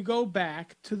about if we go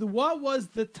back to what was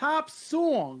the top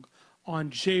song on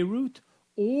JRoot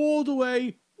all the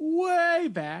way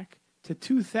back to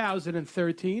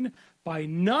 2013 by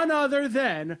none other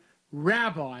than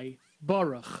Rabbi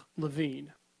Baruch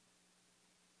Levine.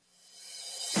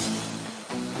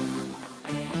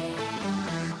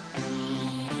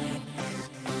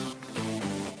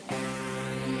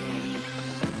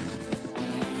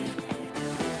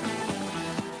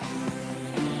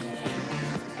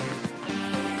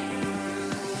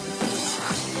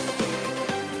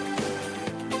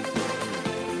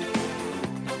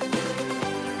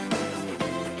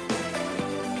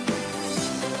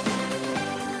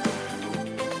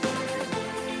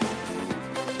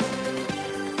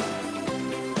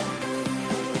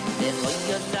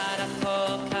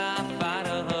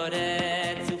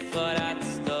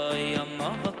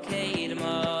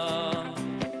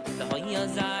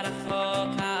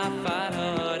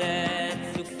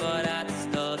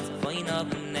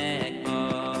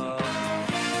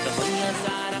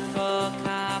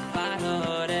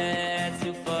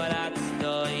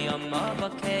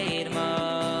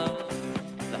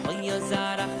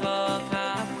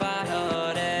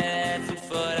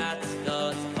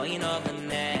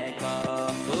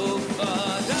 Oh,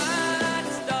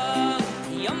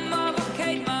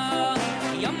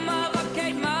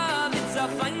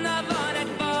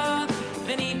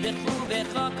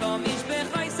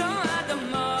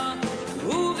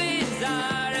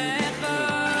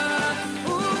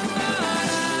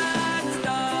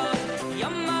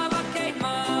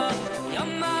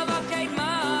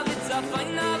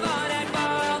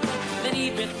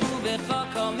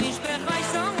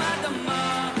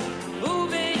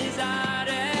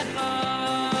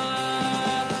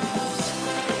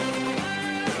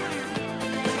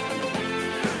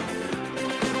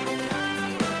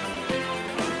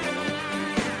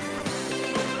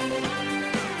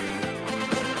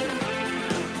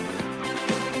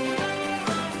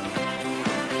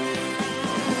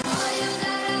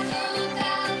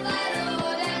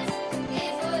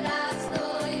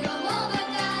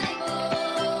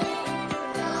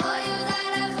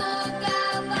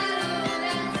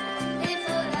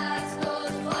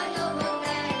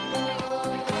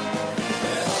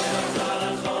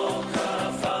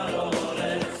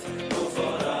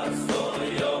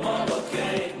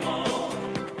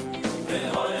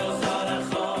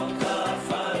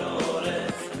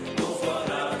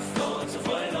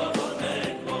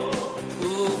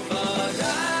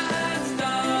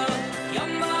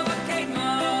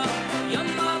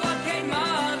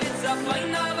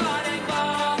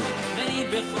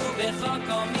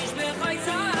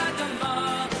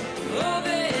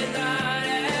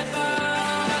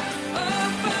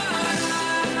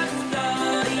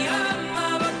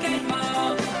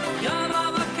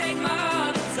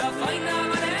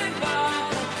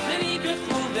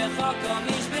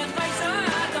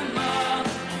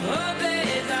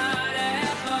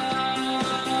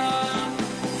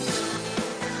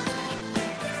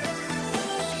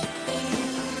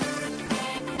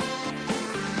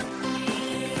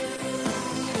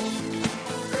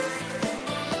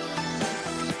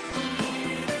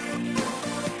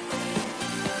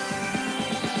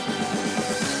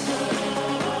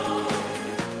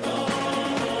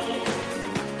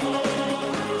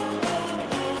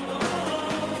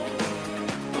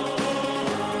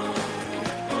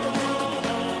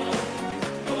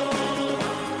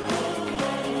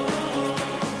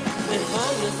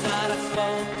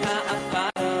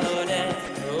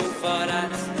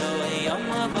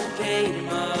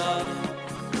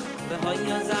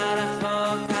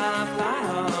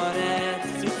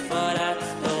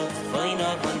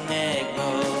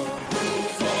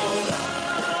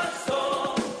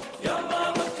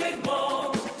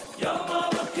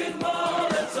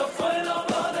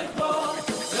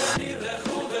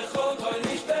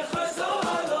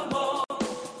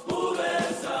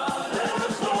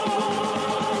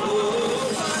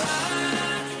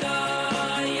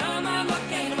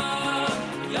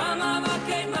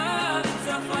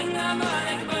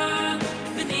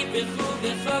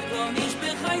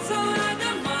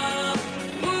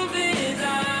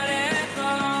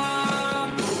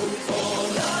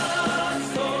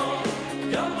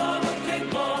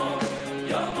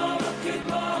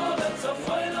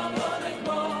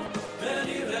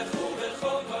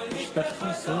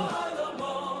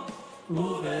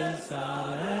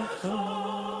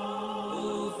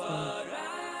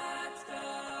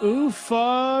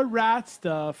 Ufa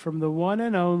Ratsta from the one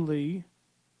and only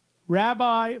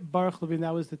Rabbi Baruch Levine.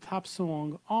 That was the top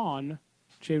song on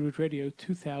JRoot Radio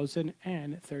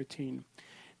 2013.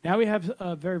 Now we have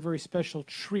a very, very special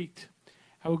treat.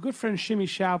 Our good friend Shimi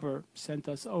Schauber sent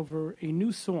us over a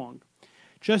new song.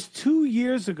 Just 2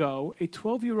 years ago, a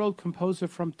 12-year-old composer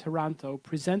from Toronto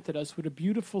presented us with a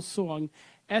beautiful song,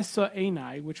 Essa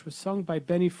Einai, which was sung by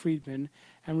Benny Friedman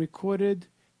and recorded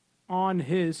on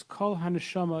his Kol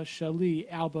Haneshama Shali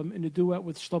album in a duet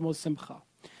with Shlomo Simcha.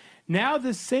 Now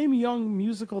this same young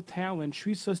musical talent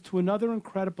treats us to another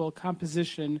incredible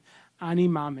composition, Ani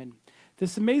Mamin.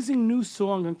 This amazing new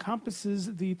song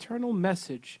encompasses the eternal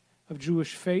message of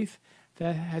Jewish faith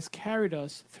that has carried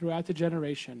us throughout the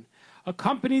generation,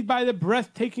 accompanied by the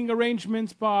breathtaking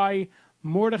arrangements by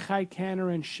Mordechai Kanner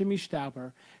and Shimi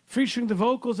Stauber, featuring the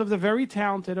vocals of the very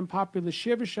talented and popular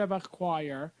Shir V'Shevach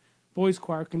choir, boys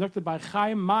choir, conducted by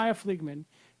Chaim Maya Fligman.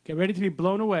 Get ready to be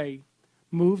blown away,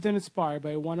 moved and inspired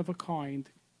by a one-of-a-kind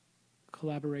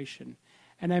collaboration.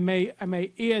 And I may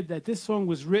add that this song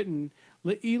was written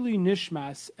Le'ili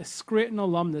Nishmas, a Scranton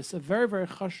alumnus, a very, very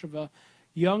chashuva,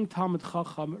 young Talmud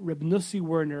Chacham, Reb Nussi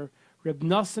Werner, Reb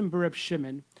Nassim Bereb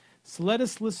Shimon. So let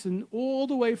us listen all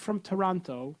the way from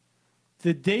Toronto,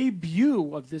 the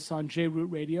debut of this on JRoot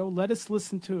Radio. Let us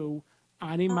listen to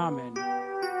Ani Mamin.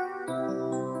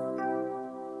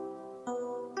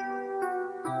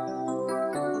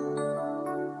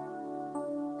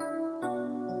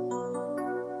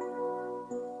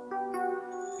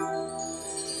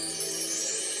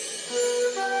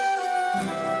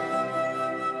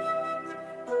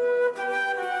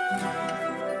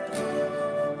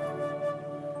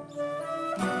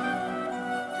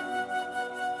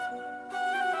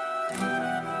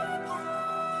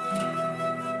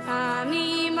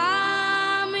 אני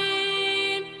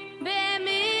מאמין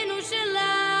באמינו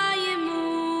שליימו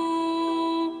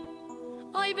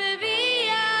אוי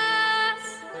בביאס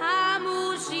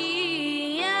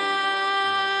המושיח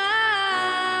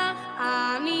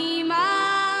אני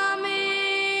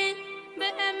מאמין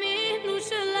באמינו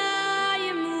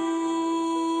שליימו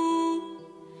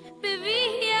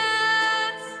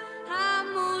בביאס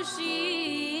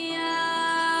המושיח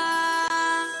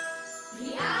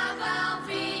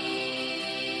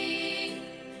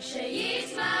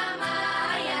שישמע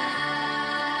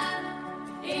מעיין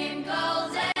עם כל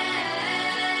זה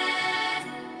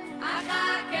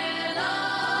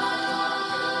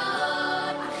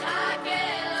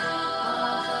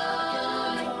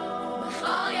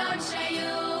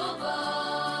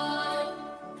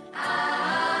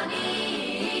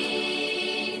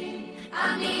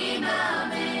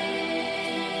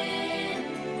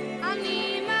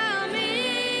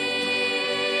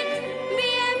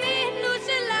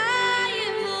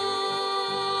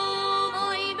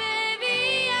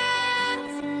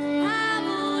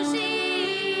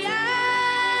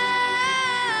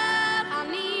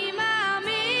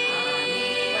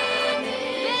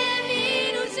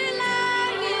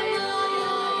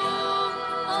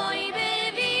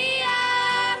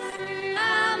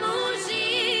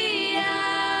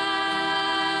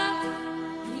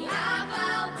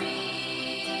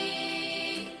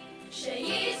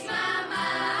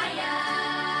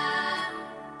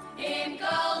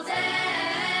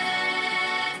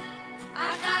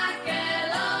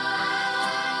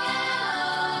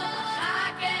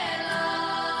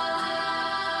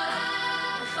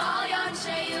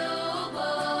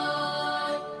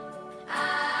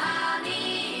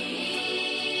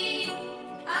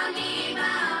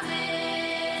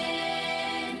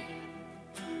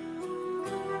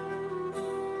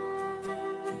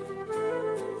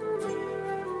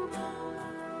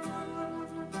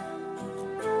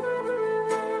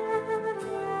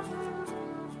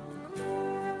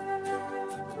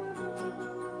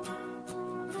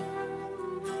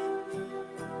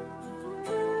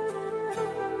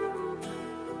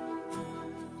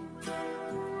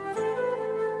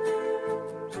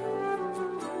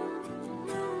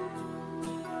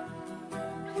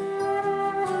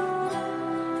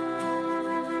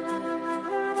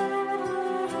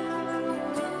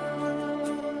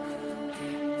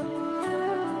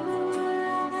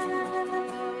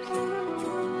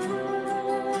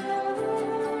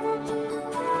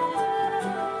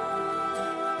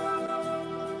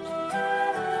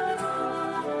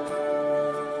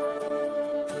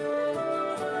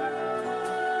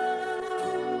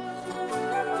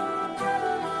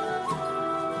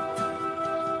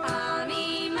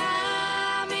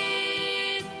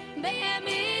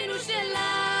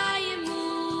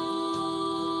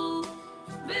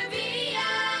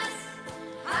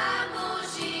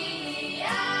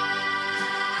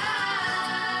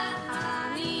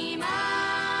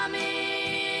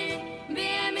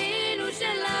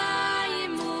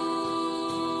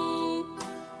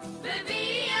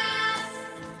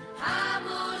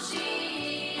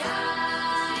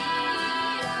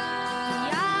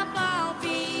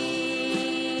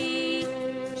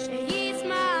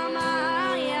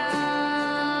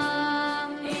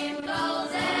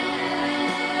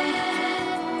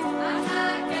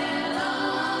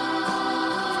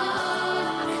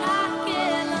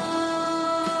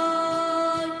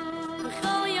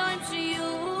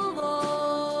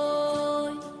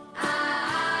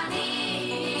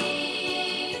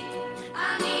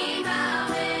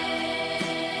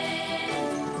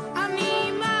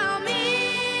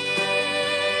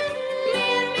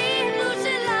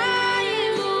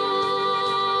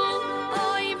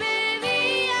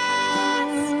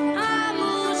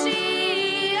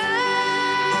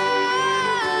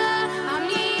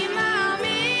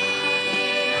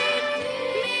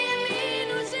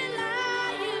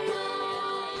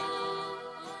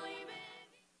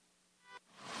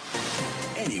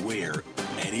anywhere,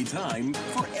 anytime,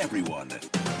 for everyone.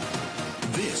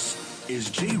 This is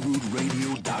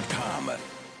JRootRadio.com.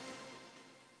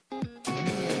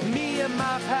 Me and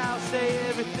my pals say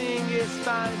everything is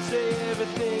fine, say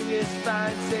everything is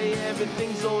fine, say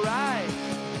everything's alright.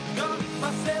 Got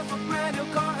myself a brand new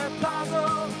car at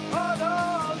Plaza,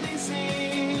 auto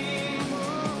leasing.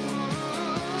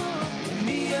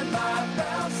 Me and my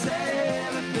pals say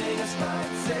everything is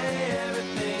fine, say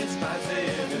everything is fine, say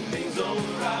everything's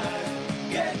alright.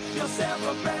 Get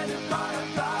yourself a brand new car at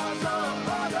Plaza,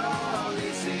 auto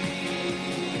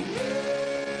leasing.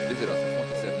 Visit us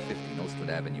at 2750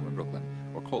 Nostrand Avenue in Brooklyn,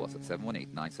 or call us at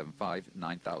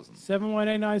 718-975-9000.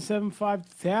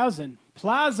 718-975-1000.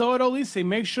 Plaza Auto Leasing.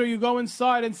 Make sure you go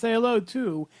inside and say hello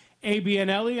to AB and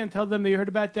Ellie and tell them that you heard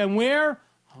about them where?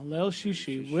 On Leil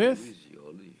Shishi with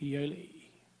Yoely.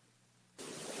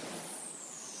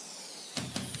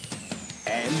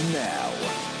 And now,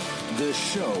 the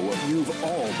show you've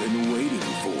all been waiting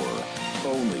for.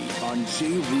 Only on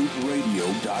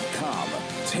JRootRadio.com.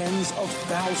 Tens of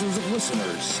thousands of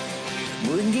listeners.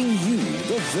 Bringing you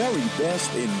the very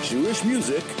best in Jewish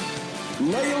music.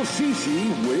 Leil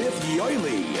Shishi with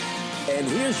Yoely. And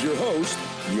here's your host,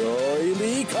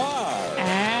 Yoely Kar.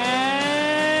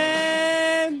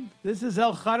 And this is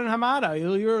Elchanan Hamada.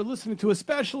 You're listening to a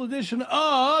special edition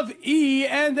of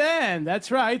E&N. That's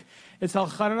right. It's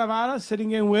Elchanan Hamada sitting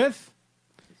in with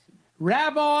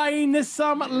Rabbi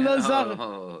Nissam Lazar.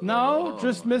 No,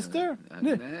 just Mister?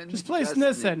 Just place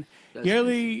Nissan.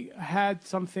 Yoely had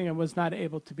something and was not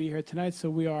able to be here tonight, so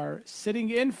we are sitting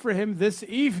in for him this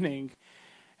evening.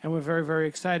 And we're very, very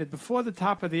excited. Before the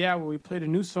top of the hour, we played a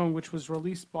new song which was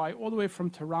released by, all the way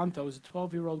from Toronto. It was a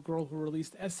 12-year-old girl who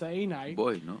released S.A. Night.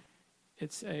 Boy, no?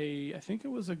 It's I think it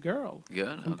was a girl.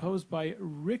 Yeah. Composed by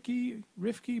Rivki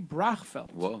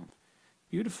Brachfeld. Whoa.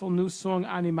 Beautiful new song,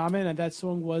 Ani Mamen, and that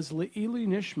song was Le'ili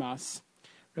Nishmas.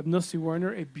 Reb Nussi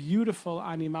Werner, a beautiful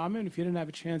Ani Mamen. If you didn't have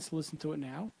a chance to listen to it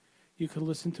now, you could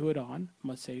listen to it on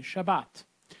Motzei Shabbat.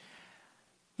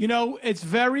 You know, it's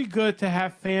very good to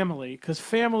have family, because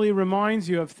family reminds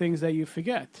you of things that you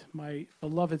forget. My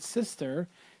beloved sister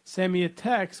sent me a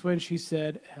text when she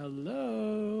said,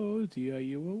 hello, are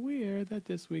you aware that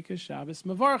this week is Shabbos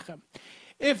Mevarchem?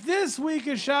 If this week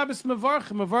is Shabbos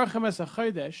Mevarchem, Mevarchem es a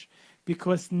Chodesh,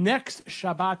 because next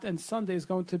Shabbat and Sunday is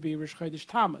going to be Rosh Chodesh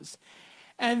Tammuz.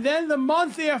 And then the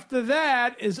month after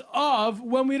that is Av,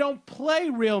 when we don't play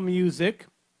real music.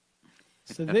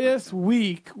 So this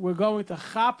week, we're going to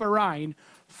Chaparine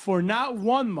for not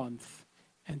 1 month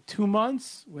and 2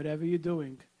 months, whatever you're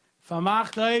doing.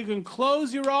 Famach and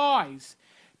close your eyes,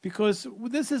 because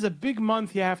this is a big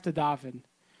month you have to daven.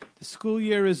 The school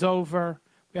year is over.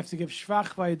 We have to give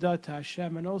Shvach Vayda to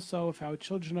Hashem, and also if our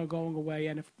children are going away,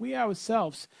 and if we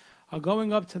ourselves are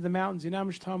going up to the mountains, you know how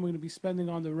much time we're going to be spending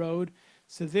on the road.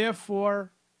 So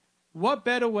therefore, what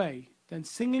better way than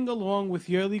singing along with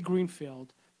Yoely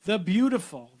Greenfield, the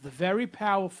beautiful, the very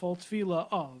powerful tefillah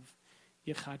of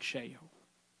Yichad Shehu.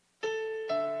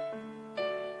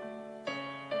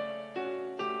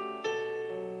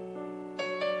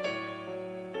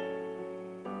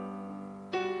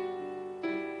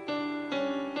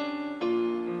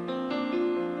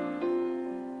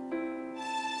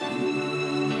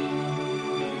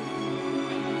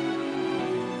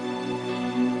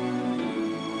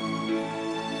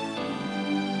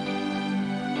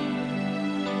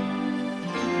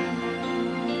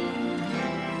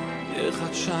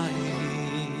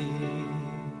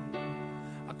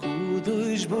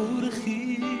 Akudosh Boruchi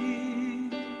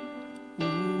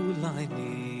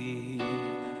Ulayni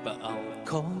Ba'al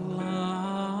Kol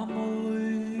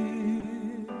Amoy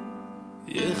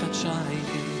Yechad Shai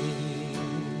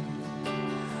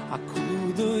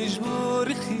Akudosh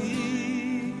Boruchi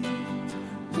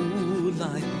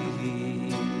Ulayni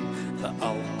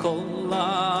Ba'al Kol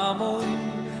Amoy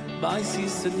Ba'isi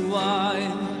Selwai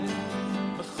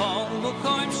B'chol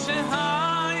Mokoim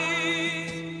Shehai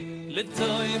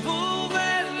L'toivu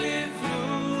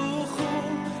v'livruchu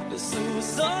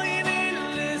L'susoyin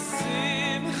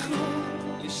l'simchu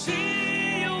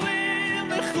L'shiyu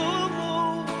v'mechumu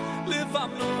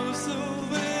L'vamnusu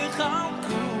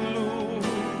v'chalkulu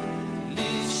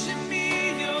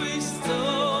L'shemiyo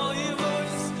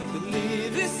istoyvois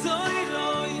L'visoyro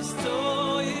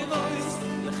istoyvois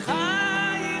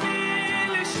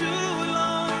L'chayim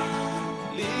l'shuloi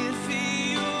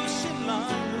L'fiyu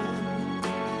shelanu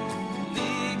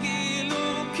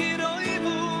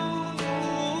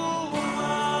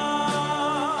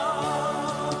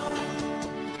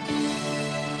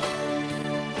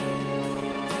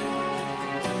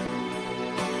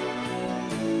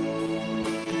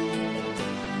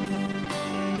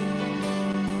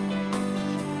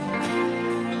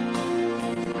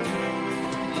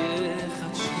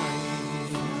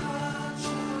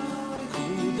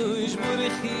Kudosh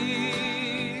Baruchi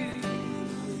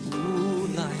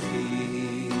Ulahi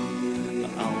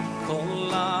Al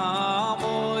Kol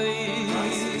Amoy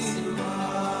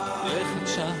Lechem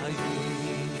Shayim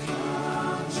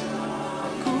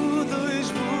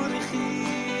Kudosh Baruchi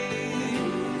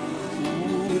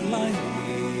Ulahi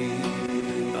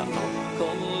Al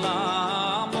Kol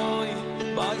Amoy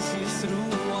Bais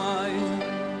Yisruay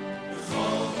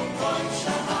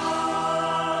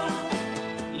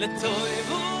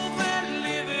Letoivu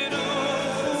Veliveru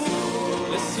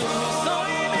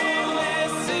Lesusoini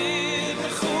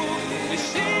Lesimchu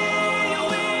Leshiyu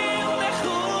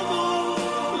Lechubu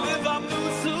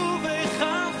Levamnutsu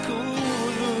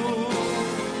Vechamkulu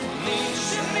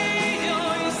Lishmi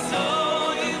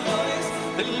Yoisoi Voice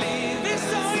Believe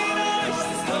Soinos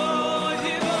Soy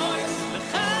Voice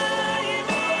L'chaim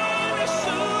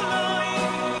Yeshuloi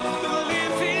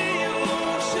Believe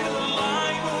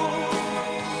Yerushalayim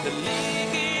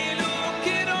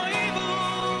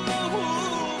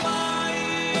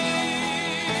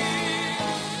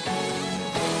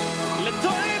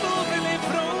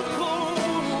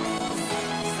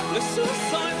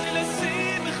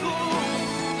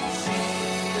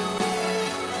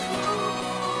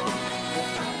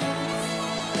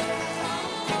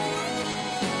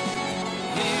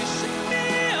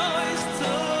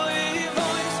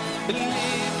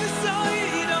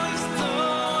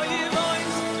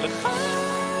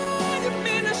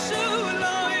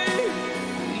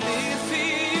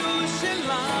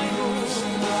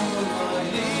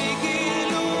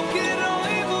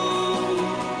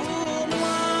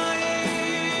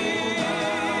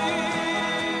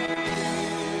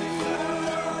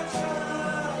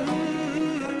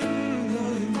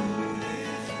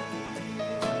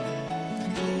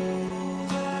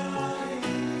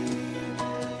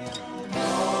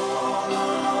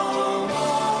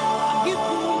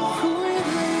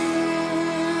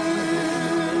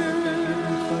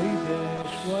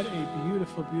What a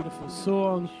beautiful, beautiful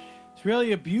song. It's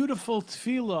really a beautiful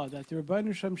tefillah that the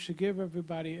Rebbeinu Shem should give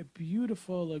everybody a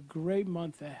beautiful, a great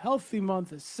month, a healthy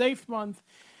month, a safe month.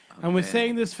 And we're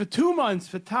saying this for 2 months,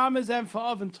 for Tammuz and for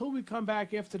Av, until we come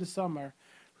back after the summer.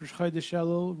 Rosh Chodesh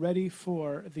Elul, ready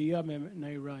for the Yamim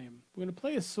Neirayim. We're going to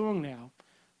play a song now.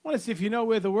 I want to see if you know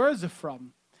where the words are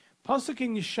from. Pasuk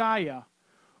in Yeshaya.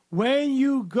 When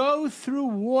you go through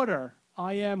water,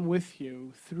 I am with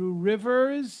you. Through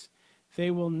rivers, they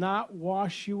will not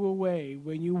wash you away.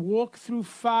 When you walk through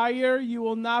fire, you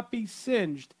will not be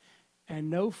singed, and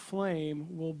no flame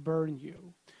will burn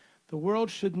you. The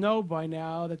world should know by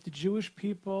now that the Jewish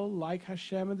people, like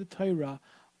Hashem and the Torah,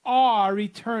 are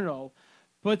eternal.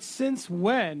 But since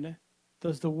when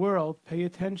does the world pay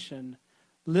attention?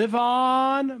 Live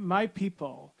on, my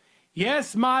people.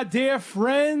 Yes, my dear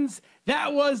friends,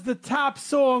 that was the top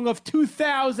song of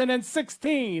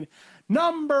 2016.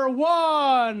 Number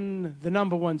one, the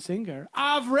number one singer,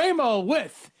 Avremo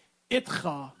with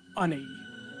Itcha Ani.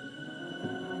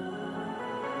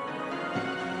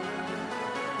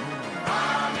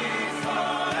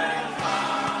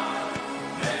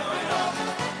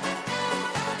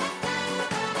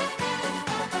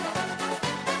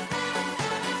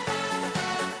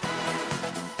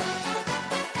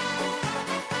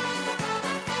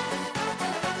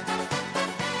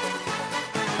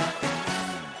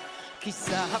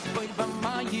 Kisahapoy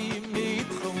b'mayim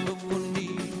mitchum v'muni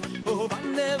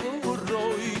Ovanevu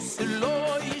rois lo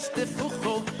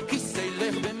yishtefucho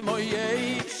Kiseilech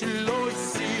b'moyei shlo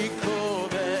yisiko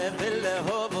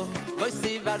V'velehovo lo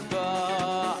yisivarba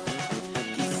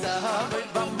Kisahapoy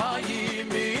b'mayim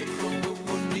mitchum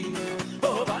v'muni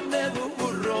Ovanevu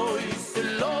rois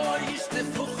lo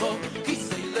yishtefucho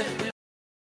Kiseilech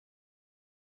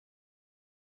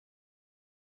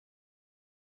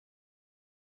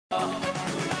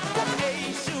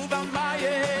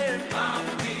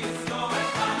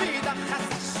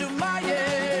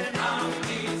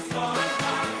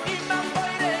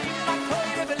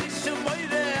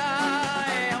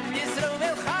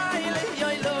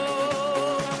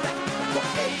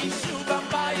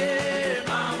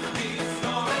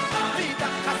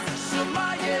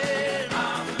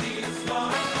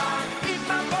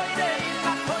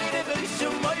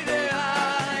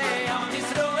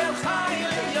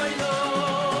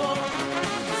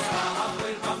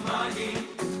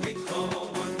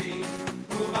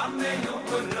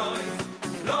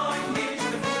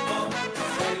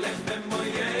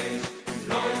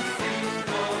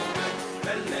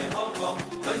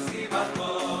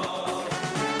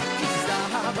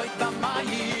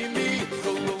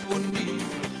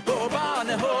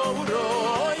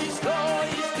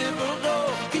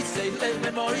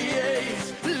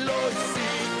Moyes, lo si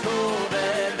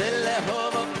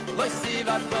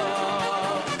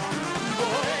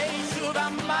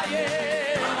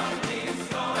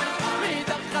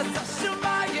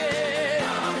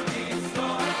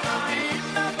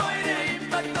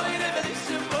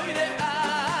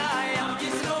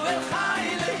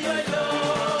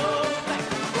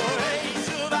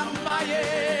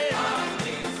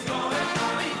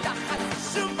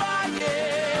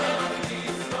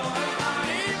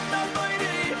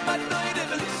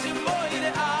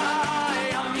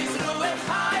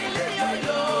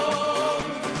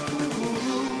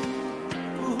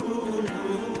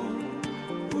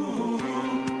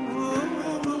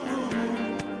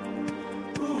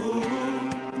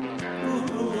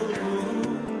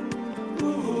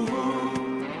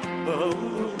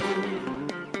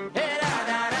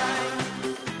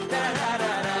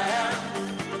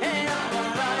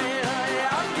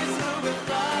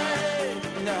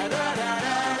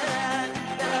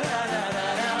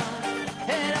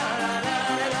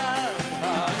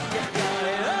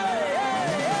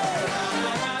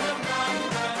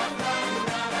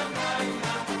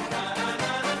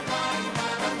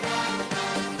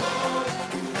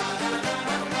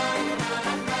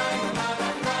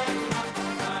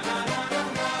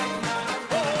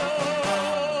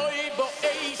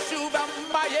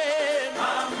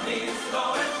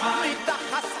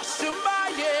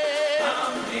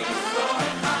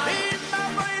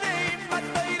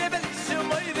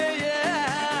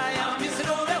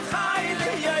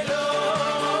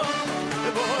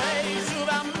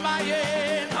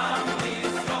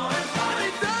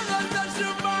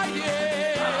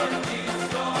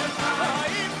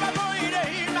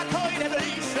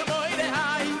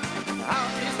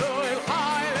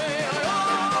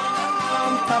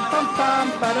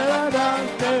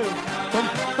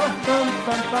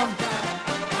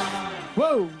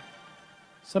Whoa!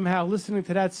 Somehow listening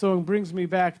to that song brings me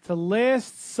back to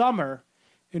last summer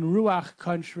in Ruach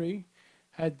country.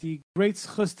 Had the great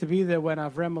schus to be there when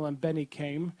Avremel and Benny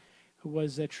came, who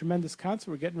was a tremendous concert.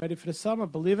 We're getting ready for the summer.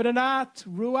 Believe it or not,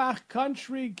 Ruach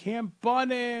country, Camp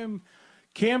Bunim,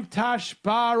 Camp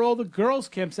Tashbar, all the girls'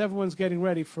 camps, everyone's getting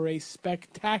ready for a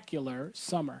spectacular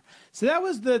summer. So that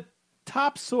was the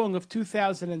top song of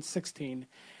 2016.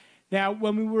 Now,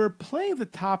 when we were playing the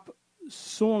top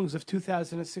songs of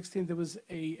 2016, there was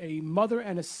a mother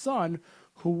and a son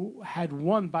who had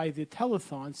won by the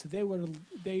telethon. So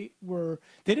they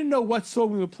didn't know what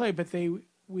song we would play, but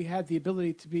we had the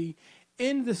ability to be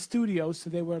in the studio, so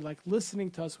they were like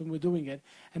listening to us when we were doing it,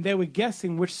 and they were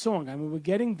guessing which song. And we were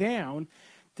getting down.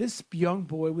 This young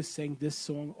boy was saying this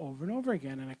song over and over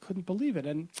again, and I couldn't believe it.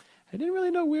 And I didn't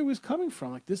really know where it was coming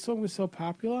from. Like, this song was so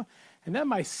popular. And then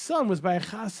my son was by a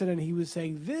chassan, and he was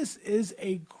saying, this is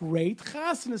a great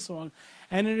chassan song.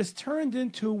 And it has turned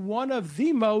into one of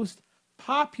the most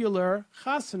popular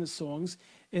chassan songs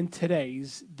in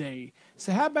today's day.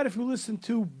 So how about if we listen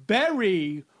to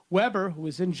Barry Weber, who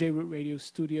was in JRoot Radio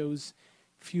Studios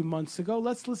a few months ago.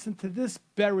 Let's listen to this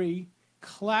Barry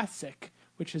classic,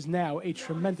 which is now a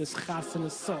tremendous chassan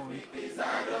song.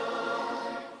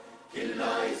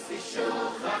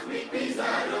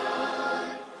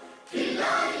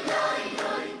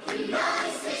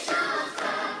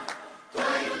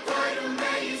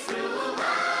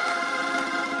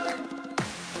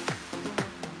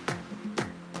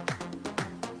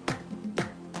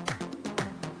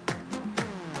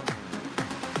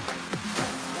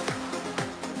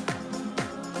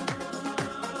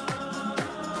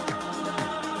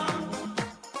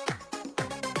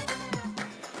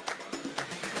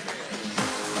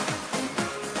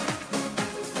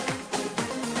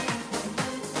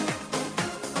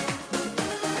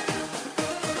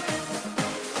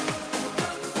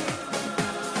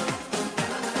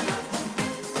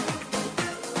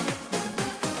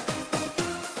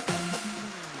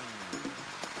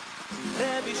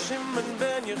 Shimon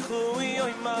ben Yechui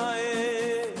oy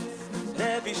mae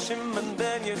Rabbi Shimon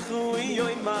ben Yechui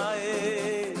oy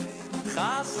mae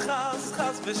Chas chas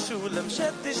chas v'shulam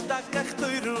shetish takach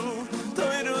toiru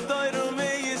toiru toiru me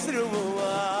yisru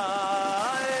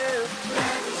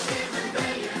Rabbi Shimon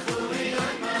ben Yechui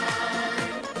oy mae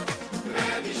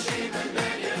Rabbi Shimon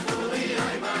ben Yechui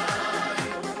oy mae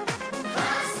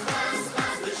Chas chas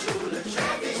chas v'shulam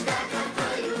shetish takach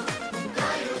toiru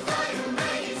toiru toiru me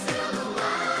yisru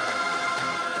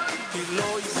Kilo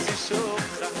isi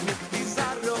shuchach mit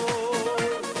bizarro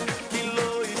Kilo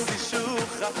isi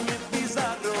shuchach mit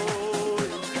bizarro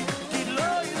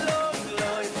Kilo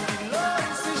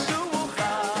isi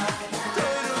shuchach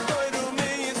Toiru toiru me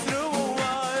yisru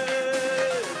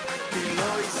Kilo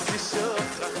isi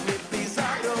shuchach mit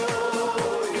bizarro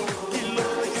Kilo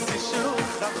isi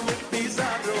shuchach mit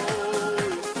bizarro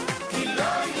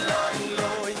Kilo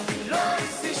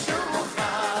isi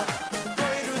shuchach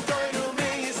Toiru toiru me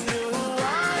yisru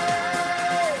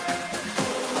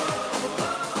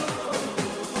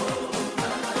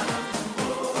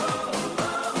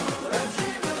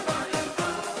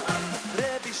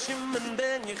Rabbi Shimon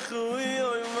ben Yechui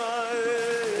oy mae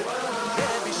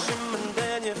Rabbi Shimon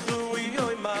ben Yechui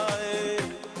oy mae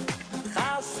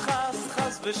Chas chas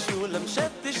chas v'shulam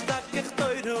shetish takach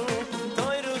toiru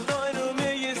toiru toiru me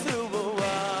yisru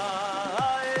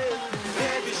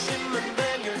Rabbi Shimon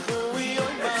ben Yechui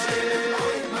oy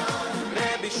mae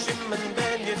Rabbi Shimon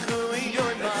ben Yechui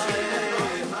oy mae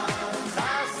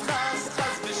Chas chas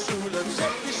chas v'shulam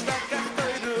shetish takach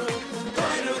toiru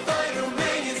toiru toiru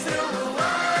me yisru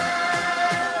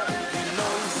Kilo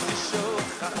isi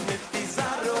shuchach mit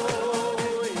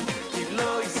bizarroi Kilo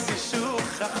isi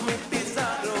shuchach mit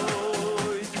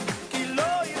bizarroi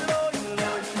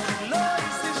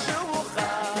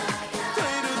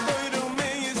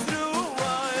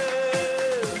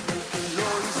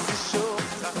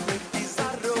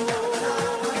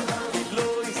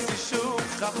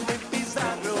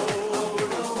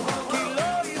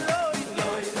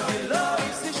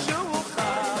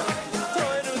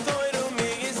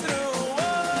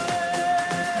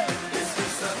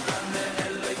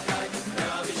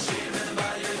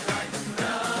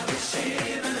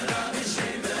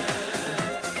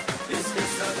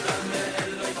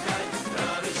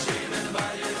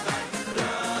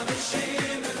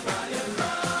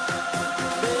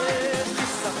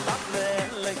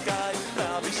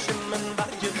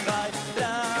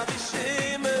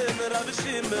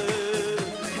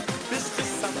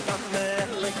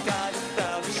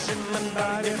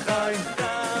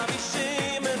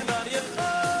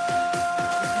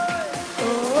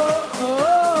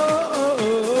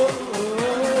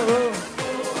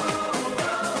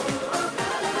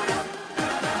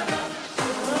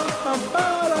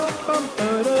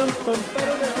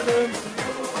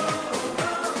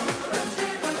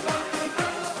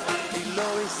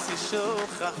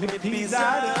mit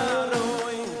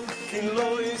Pizarroi,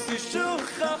 Kiloi si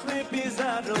shuchach mit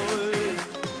Pizarroi,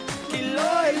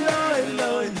 Kiloi, loi,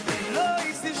 loi, Kiloi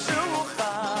si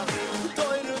shuchach,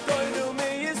 Toiru, toiru me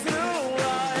Yisrael,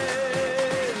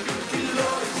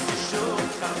 Kiloi si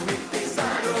shuchach mit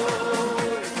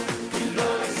Pizarroi,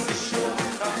 Kiloi si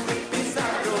shuchach mit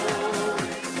Pizarroi,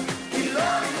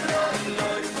 Kiloi, loi,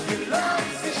 loi, Kiloi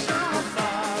si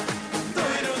shuchach,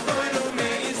 Toiru, toiru me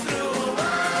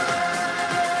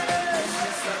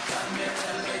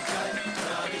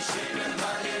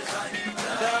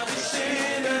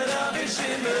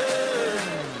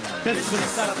Christmas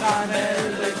Satan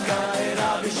Elekai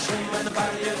Rabbi Shimon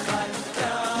Bar Yochai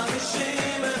Rabbi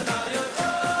Shimon Bar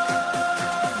Yochai.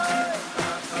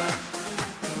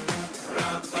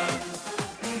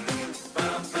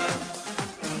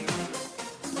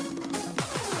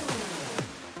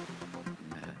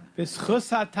 B'schus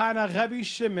Hatana Rabbi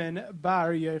Shimon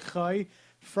Bar Yochai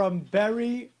from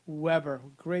Barry Weber.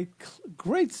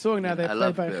 Great song now they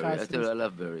play by Barry. I tell you, I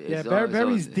love Barry. Yeah,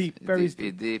 Barry's deep. Barry's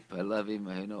deep. I love him.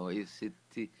 You know, you sit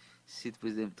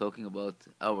with him talking about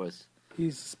hours.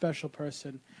 He's a special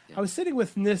person. Yeah. I was sitting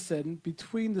with Nissen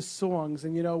between the songs,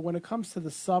 and you know, when it comes to the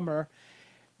summer,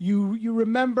 you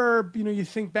remember, you know, you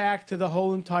think back to the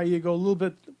whole entire. You go a little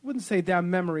bit, wouldn't say down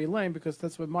memory lane because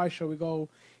that's what my show we go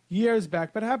years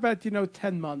back. But how about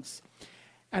 10 months?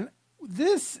 And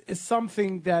this is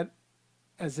something that,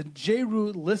 as a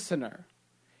JRoot listener,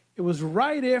 it was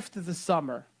right after the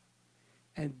summer,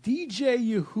 and DJ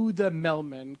Yehuda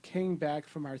Melman came back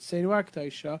from Artseinu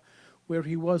Akdaisha, where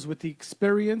he was with The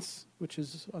Experience, which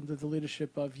is under the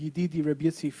leadership of Yedidi Reb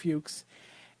Yitzi Fuchs,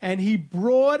 and he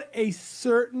brought a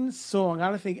certain song. I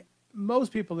don't think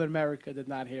most people in America did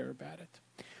not hear about it.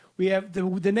 We have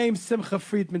the name Simcha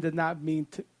Friedman did not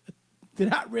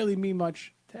really mean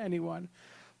much to anyone.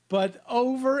 But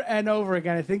over and over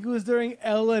again, I think it was during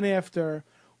El and After,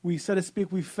 we, so to speak,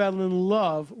 we fell in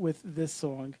love with this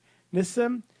song.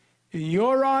 Nissim, in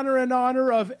your honor and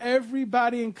honor of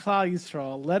everybody in Klal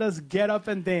Yisrael, let us get up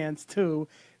and dance to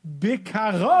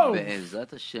Bikarov.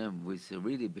 Be'ezrat Hashem, we say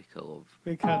really Bikarov.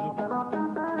 Bikarov.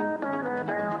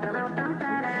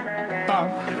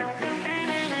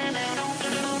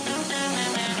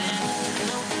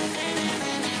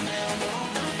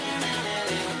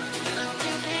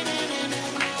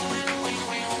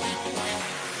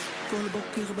 כל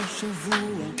בוקר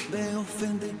בשבוע,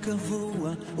 באופן די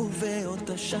קבוע,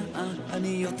 ובאותה שעה אני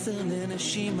יוצר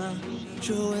לנשימה,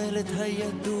 שואל את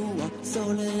הידוע,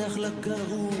 סולח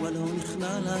לקרוע, לא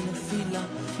נכנע לנפילה,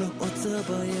 לא עוצר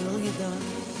בירידה,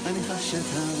 אני חש את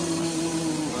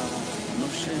הרוח,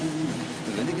 נושם,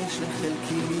 וניגש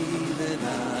לחלקי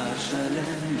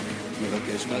ולשלם,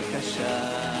 מבקש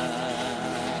בקשה,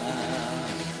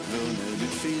 ועונה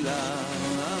בתפילה,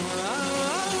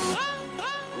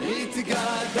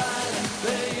 התגדל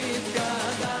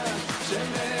והתגדל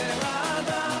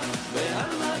שמרדה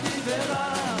ועלמה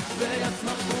דיברה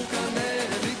ויצמח בוקנה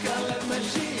ויקרב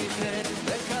משיחה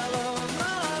וקרוב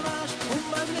ממש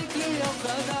ומדליק לי יום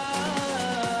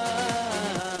חדש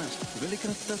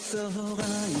ולקראת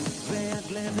הצהריים ועד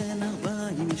לבן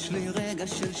 40 יש לי רגע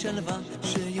של שלווה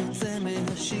שיוצא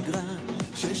מהשגרה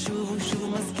ששוב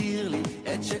ושוב מזכיר לי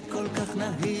את שכל כך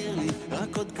נהיר לי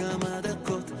רק עוד כמה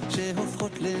דקות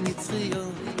שהופכות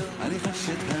לנצחיות אני חש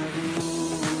את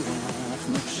הרוח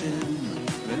נושם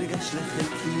וניגש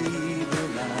לחלקי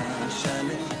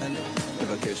ולשלם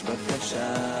מבקש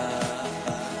בקשה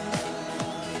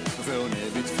ועונה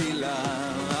בתפילה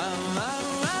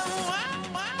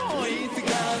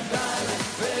התגדל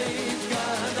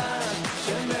והתגדל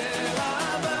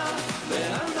שמרבה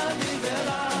ועלמה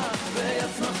דיברה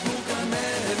ויצמח בוקנה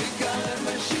ויקרב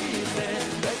משיחה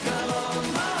בקרוב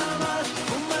ממש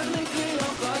ומדליק לי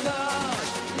יום חדש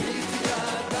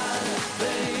התגדל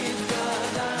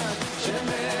והתגדל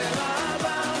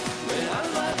שמרבה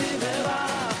ועלמה דיברה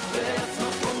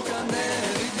ויצמח בוקנה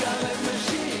ויקרב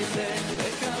משיחה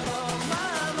בקרוב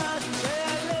ממש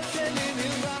שהלב שלי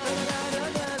נלבד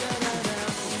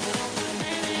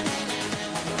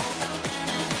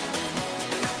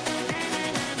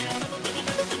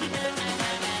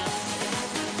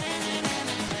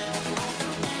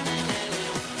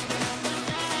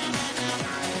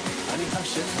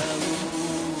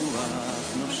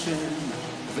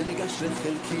וניגש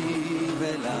לחלקי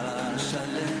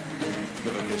ולשלם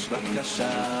מבקש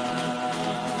בקשה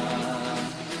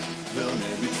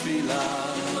ועונה בתפילה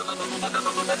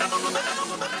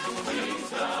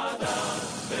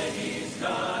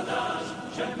והתקדש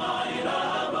שמיים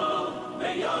רבו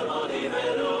ויורמו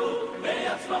דיברו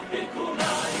ויצמח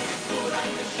בקולי קולי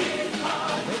משיחה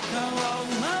וקרוב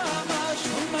ממש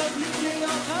ומדליק לי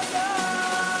יום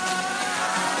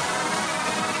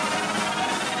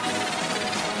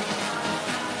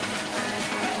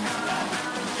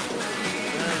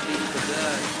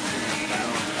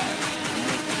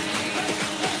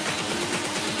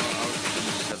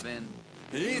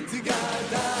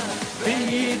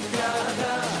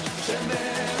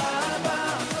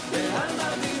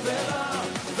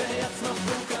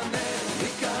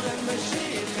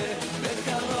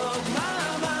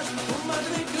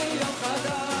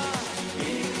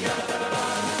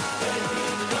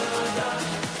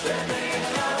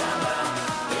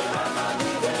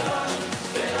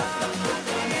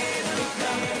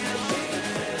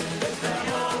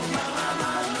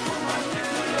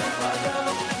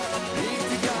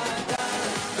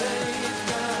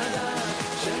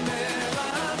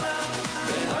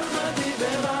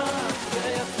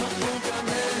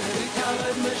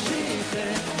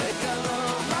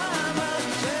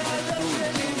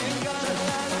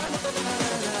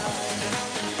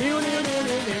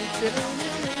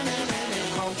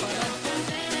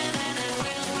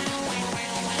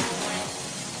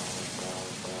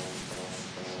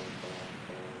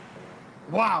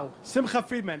Wow, Simcha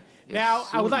Friedman. Now,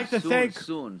 I would soon, like to soon, thank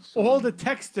soon. all the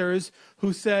texters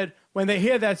who said when they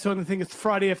hear that song, they think it's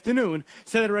Friday afternoon.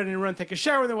 Said they're ready to run, take a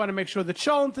shower, and they want to make sure the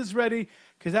cholent is ready,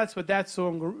 because that's what that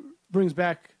song brings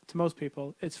back to most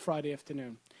people. It's Friday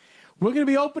afternoon. We're going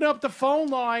to be opening up the phone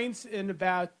lines in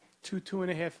about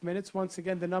 2.5 minutes. Once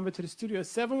again, the number to the studio is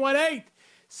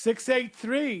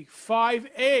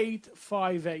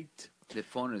 718-683-5858. The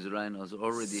phone is right now. It's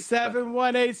already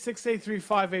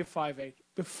 718-683-5858.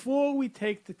 Before we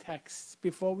take the texts,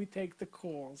 before we take the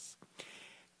calls,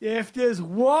 if there's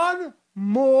one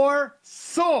more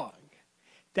song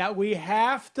that we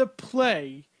have to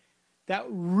play that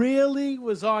really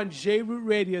was on JRoot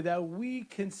Radio, that we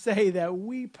can say that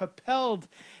we propelled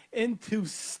into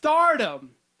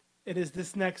stardom, it is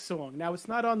this next song. Now, it's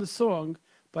not on the song,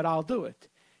 but I'll do it.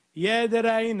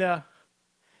 Yedereina,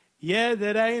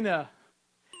 Yedereina,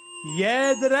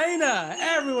 Yedereina.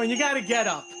 Everyone, you got to get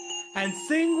up and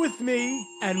sing with me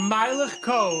and Meilich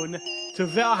Cohn to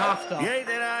Vel Hafta.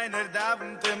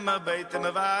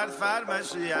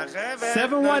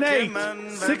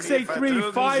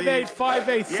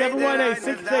 718-683-5858.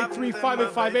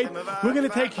 718-683-5858. We're going to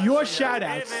take your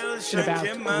shout-outs in about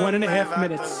 1.5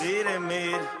 minutes.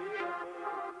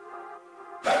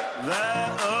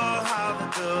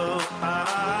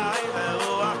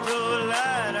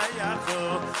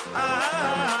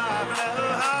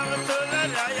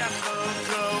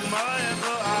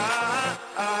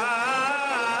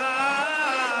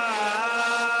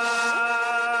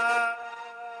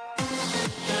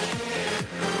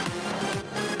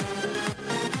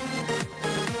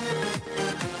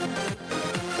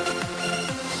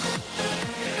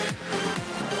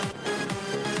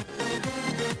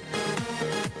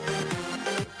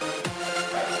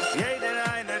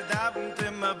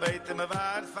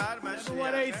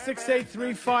 One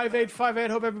 683-5858.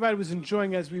 Hope everybody was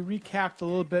enjoying as we recapped a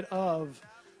little bit of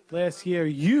last year.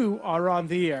 You are on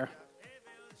the air.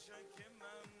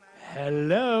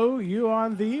 Hello, you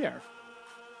on the air.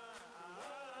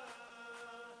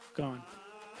 Gone.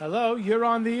 Hello, you're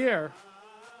on the air.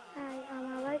 Hi,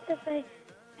 I'd like to say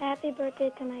happy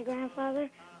birthday to my grandfather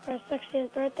for his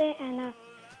 60th birthday, and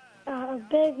a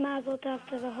big mazel tov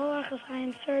to the whole Achas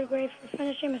Chaim third grade for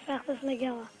finishing Masechtas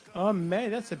Megillah. Oh, May,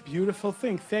 that's a beautiful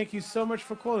thing. Thank you so much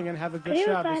for calling and have a good Could you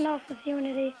Shabbos. sign off with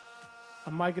Unity?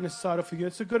 Am I going to start off with you?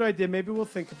 It's a good idea. Maybe we'll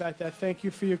think about that. Thank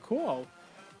you for your call.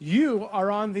 You are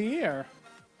on the air.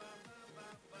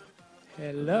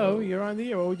 Hello, you're on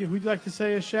the air. Who'd you like to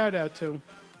say a shout out to?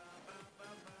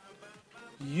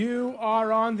 You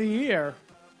are on the air.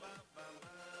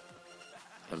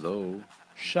 Hello.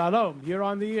 Shalom, you're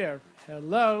on the air.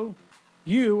 Hello,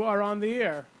 you are on the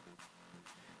air.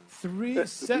 Me?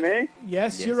 Yes,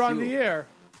 Yes, you're on you. the air.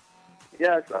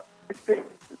 Yes, I speak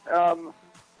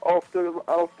off the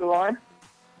line.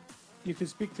 You can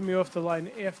speak to me off the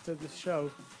line after the show.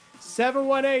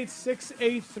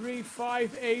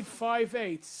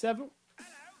 718-683-5858.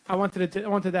 I wanted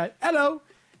that. Hello.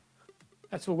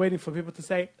 That's what we're waiting for people to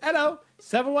say. Hello.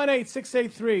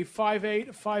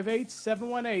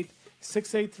 718-683-5858.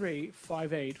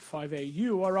 718-683-5858.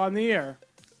 You are on the air.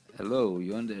 Hello,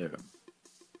 you on there?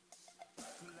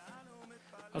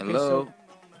 Okay, Hello.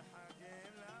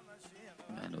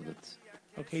 I know that.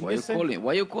 Okay, Why listen. you calling?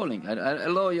 Why you calling?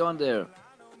 Hello, you on there?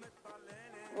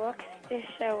 What kind of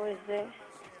show is this?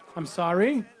 I'm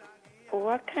sorry.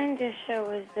 What kind of show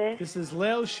is this? This is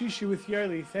Leil Shishi with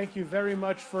Yoely. Thank you very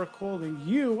much for calling.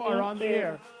 You are Thank on the you.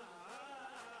 air.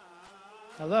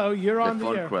 Hello, you're on the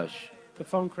phone air. crash. The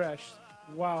phone crashed.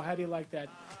 Wow, how do you like that?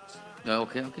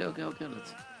 Okay.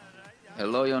 Let's.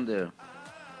 Hello, you on there?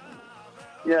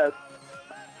 Yes.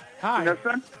 Hi.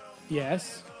 Listen,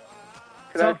 Yes.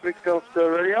 can So- I speak off the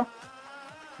radio?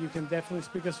 You can definitely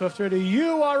speak us Swift Radio.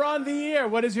 You are on the air.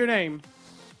 What is your name?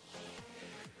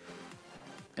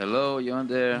 Hello, you on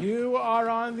there? You are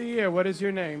on the air. What is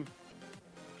your name?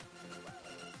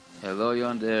 Hello, you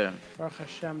on there? Baruch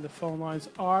Hashem, the phone lines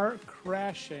are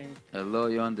crashing. Hello,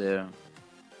 you on there?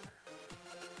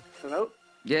 Hello?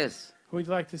 Yes. Who would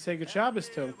you like to say good Shabbos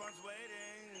to?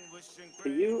 To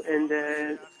you and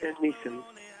Nissan.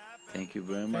 Thank you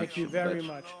very much. Thank you very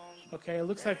much. Okay, it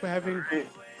looks like we're having...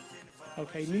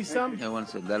 Okay, Nisam, I want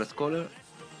to say last caller.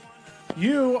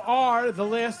 you are the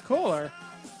last caller.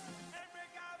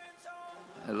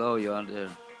 Hello, you on there?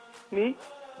 Me?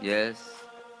 Yes.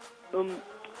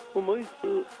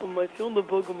 My phone the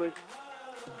bug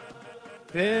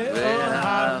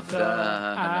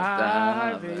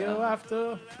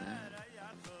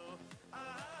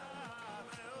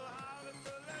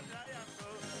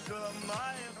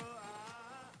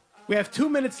We have 2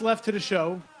 minutes left to the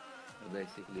show.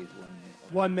 basically it's 1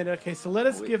 minute. 1 minute. Okay, so let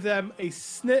us give them a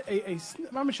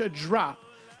drop.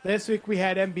 Last week we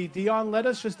had MBD on. Let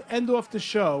us just end off the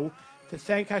show to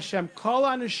thank Hashem. Kol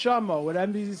HaNeshama. What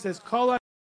MBD says, Kol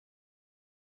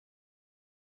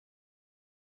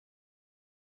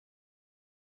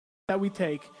that we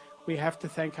take, we have to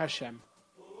thank Hashem.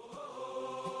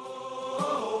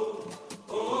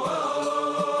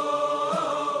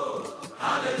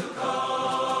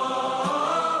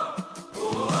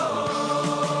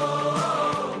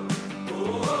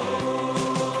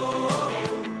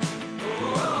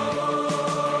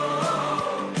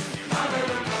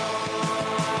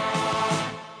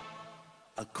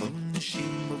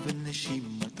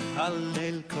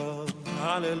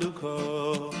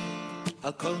 Hallelujah.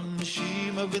 Akol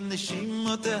neshima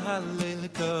v'neshima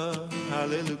tehallelka,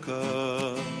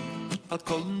 hallelujah.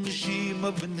 Akol neshima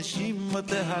v'neshima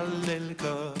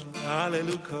tehallelka,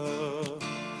 hallelujah.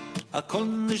 Akol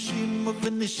neshima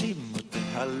v'neshima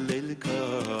tehallelka.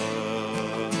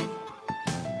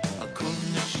 Akol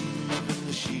neshima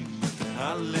v'neshima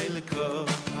tehallelka,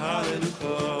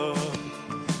 hallelujah.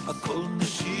 Akol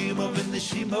neshima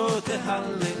v'neshima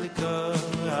tehallelka,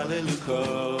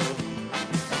 hallelujah.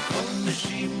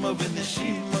 Neshima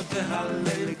v'neshima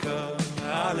tehallelka,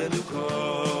 hallelujah.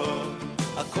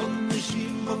 Akol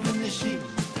neshima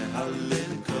v'neshima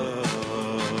tehallelka.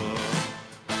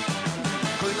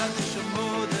 Kol haneshama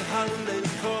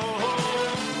tehallelka,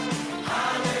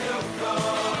 hallelujah.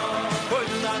 Kol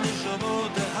haneshama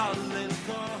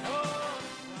tehallelka.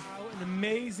 Wow, an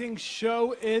amazing show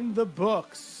in the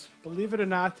books. Believe it or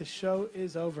not, the show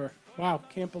is over. Wow,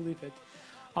 can't believe it.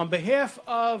 On behalf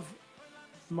of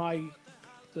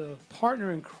the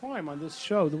partner in crime on this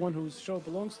show, the one whose show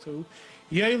belongs to,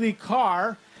 Yoely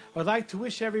Kar, I'd like to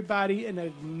wish everybody an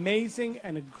amazing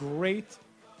and a great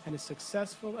and a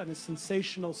successful and a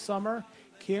sensational summer.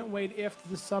 Can't wait after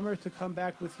the summer to come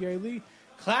back with Yoely.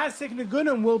 Classic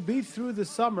Nagunim will be through the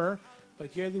summer,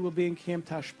 but Yoely will be in Camp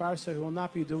Tashbar, so he will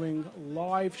not be doing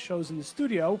live shows in the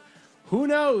studio. Who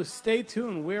knows? Stay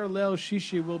tuned where Leil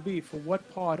Shishi will be for what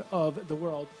part of the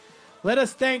world. Let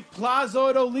us thank Plaza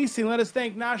Auto Leasing. Let us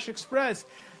thank Nash Express.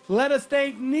 Let us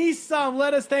thank Nissan.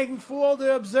 Let us thank for all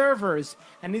the observers.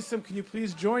 And Nissan, can you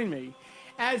please join me?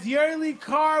 As Yoely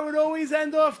Kar would always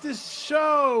end off this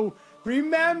show,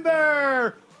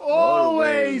 remember,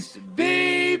 always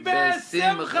be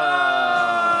besimcha.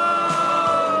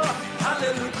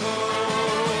 Hallelujah.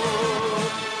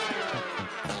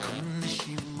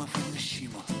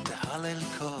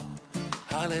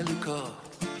 Hallelujah.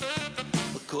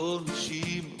 Kol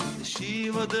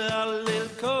neshima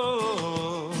tehallelka,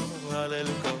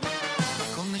 hallelujah.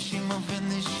 Kol neshima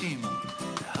v'neshima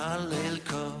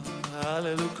tehallelka,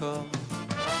 hallelujah.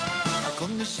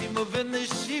 Kol neshima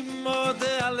v'neshima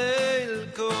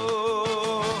tehallelka.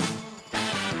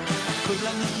 Kol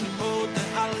haneshima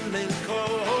tehallelka,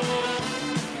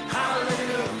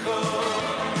 hallelujah.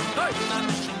 Kol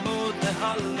haneshima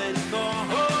tehallelka.